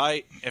 like if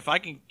I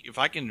can,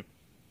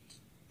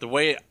 the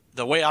way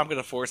I'm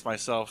gonna force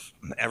myself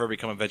to ever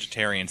become a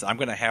vegetarian, is I'm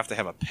gonna have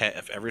a pet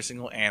of every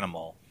single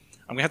animal.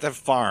 I'm gonna have to have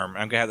a farm.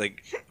 I'm gonna have to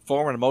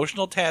form an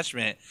emotional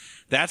attachment.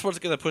 That's what's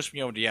gonna push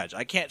me over the edge.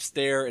 I can't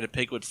stare at a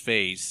piglet's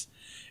face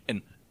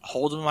and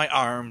hold him in my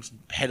arms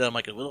and pet him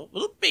like a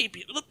little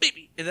baby,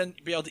 and then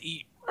be able to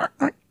eat.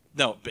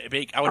 No,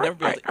 bacon. I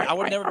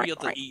would never be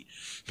able to eat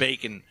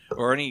bacon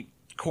or any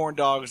corn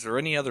dogs or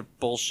any other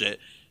bullshit.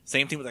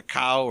 Same thing with a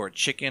cow or a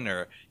chicken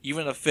or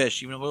even a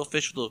fish. Even a little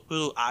fish with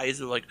little eyes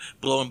that are like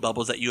blowing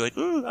bubbles at you. Like,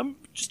 I'm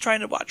just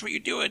trying to watch what you're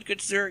doing, good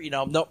sir.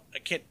 Nope, I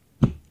can't.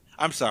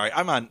 I'm sorry.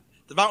 I'm on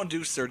the Mountain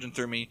Dew's surging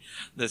through me.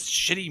 This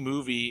shitty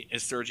movie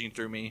is surging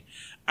through me.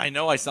 I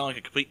know I sound like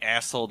a complete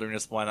asshole during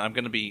this one. I'm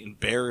going to be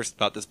embarrassed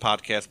about this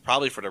podcast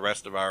probably for the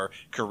rest of our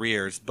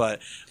careers,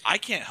 but I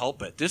can't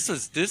help it. This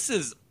is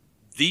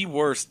the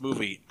worst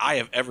movie I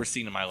have ever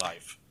seen in my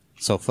life.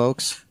 So,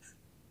 folks,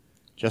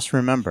 just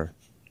remember.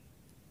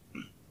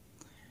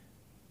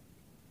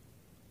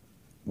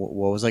 What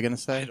was I going to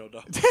say? I don't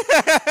know.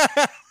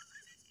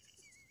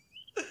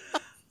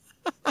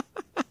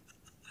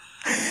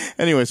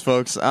 Anyways,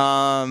 folks,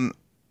 I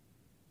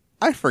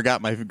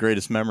forgot my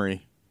greatest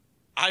memory.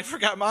 I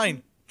forgot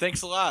mine.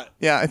 Thanks a lot.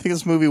 Yeah, I think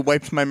this movie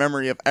wiped my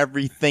memory of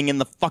everything in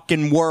the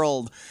fucking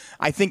world.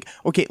 I think,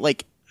 okay,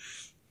 like,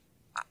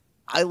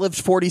 I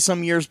lived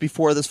 40-some years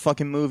before this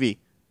fucking movie.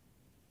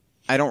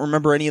 I don't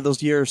remember any of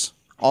those years.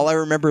 All I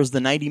remember is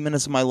the 90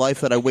 minutes of my life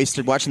that I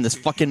wasted watching this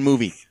fucking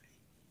movie.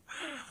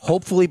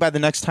 Hopefully by the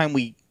next time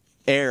we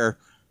air,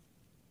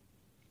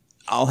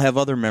 I'll have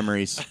other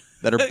memories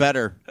that are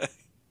better.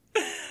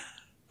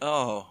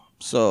 Oh.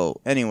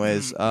 So,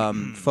 anyways,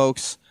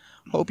 folks,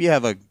 hope you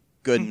have a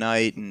good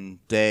night and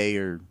day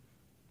or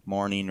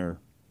morning or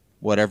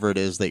whatever it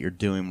is that you're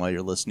doing while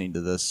you're listening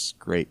to this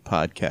great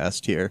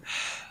podcast here.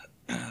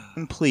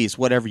 And please,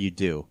 whatever you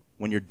do,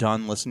 when you're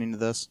done listening to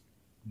this,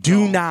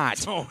 do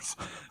not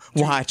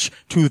watch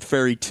Tooth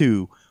Fairy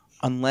 2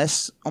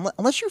 unless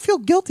you feel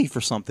guilty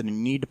for something and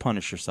you need to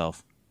punish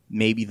yourself.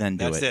 Maybe then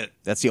do it. That's it.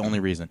 That's the only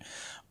reason.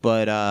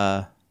 But,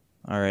 all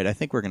right, I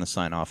think we're going to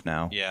sign off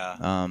now.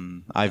 Yeah.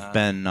 I've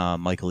been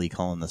Michael E.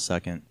 Cullen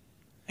II.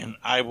 And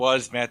I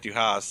was Matthew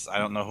Haas. I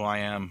don't know who I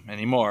am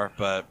anymore,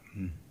 but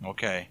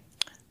okay.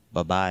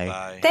 Bye-bye.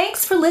 Bye.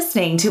 Thanks for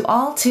listening to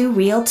All Too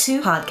Real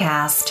 2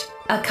 podcast,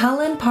 a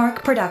Cullen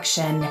Park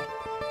production.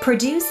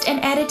 Produced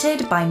and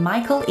edited by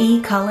Michael E.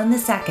 Cullen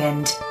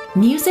II.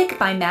 Music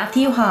by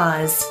Matthew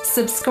Haas.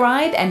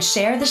 Subscribe and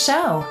share the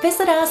show.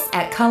 Visit us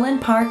at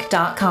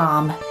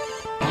cullenpark.com.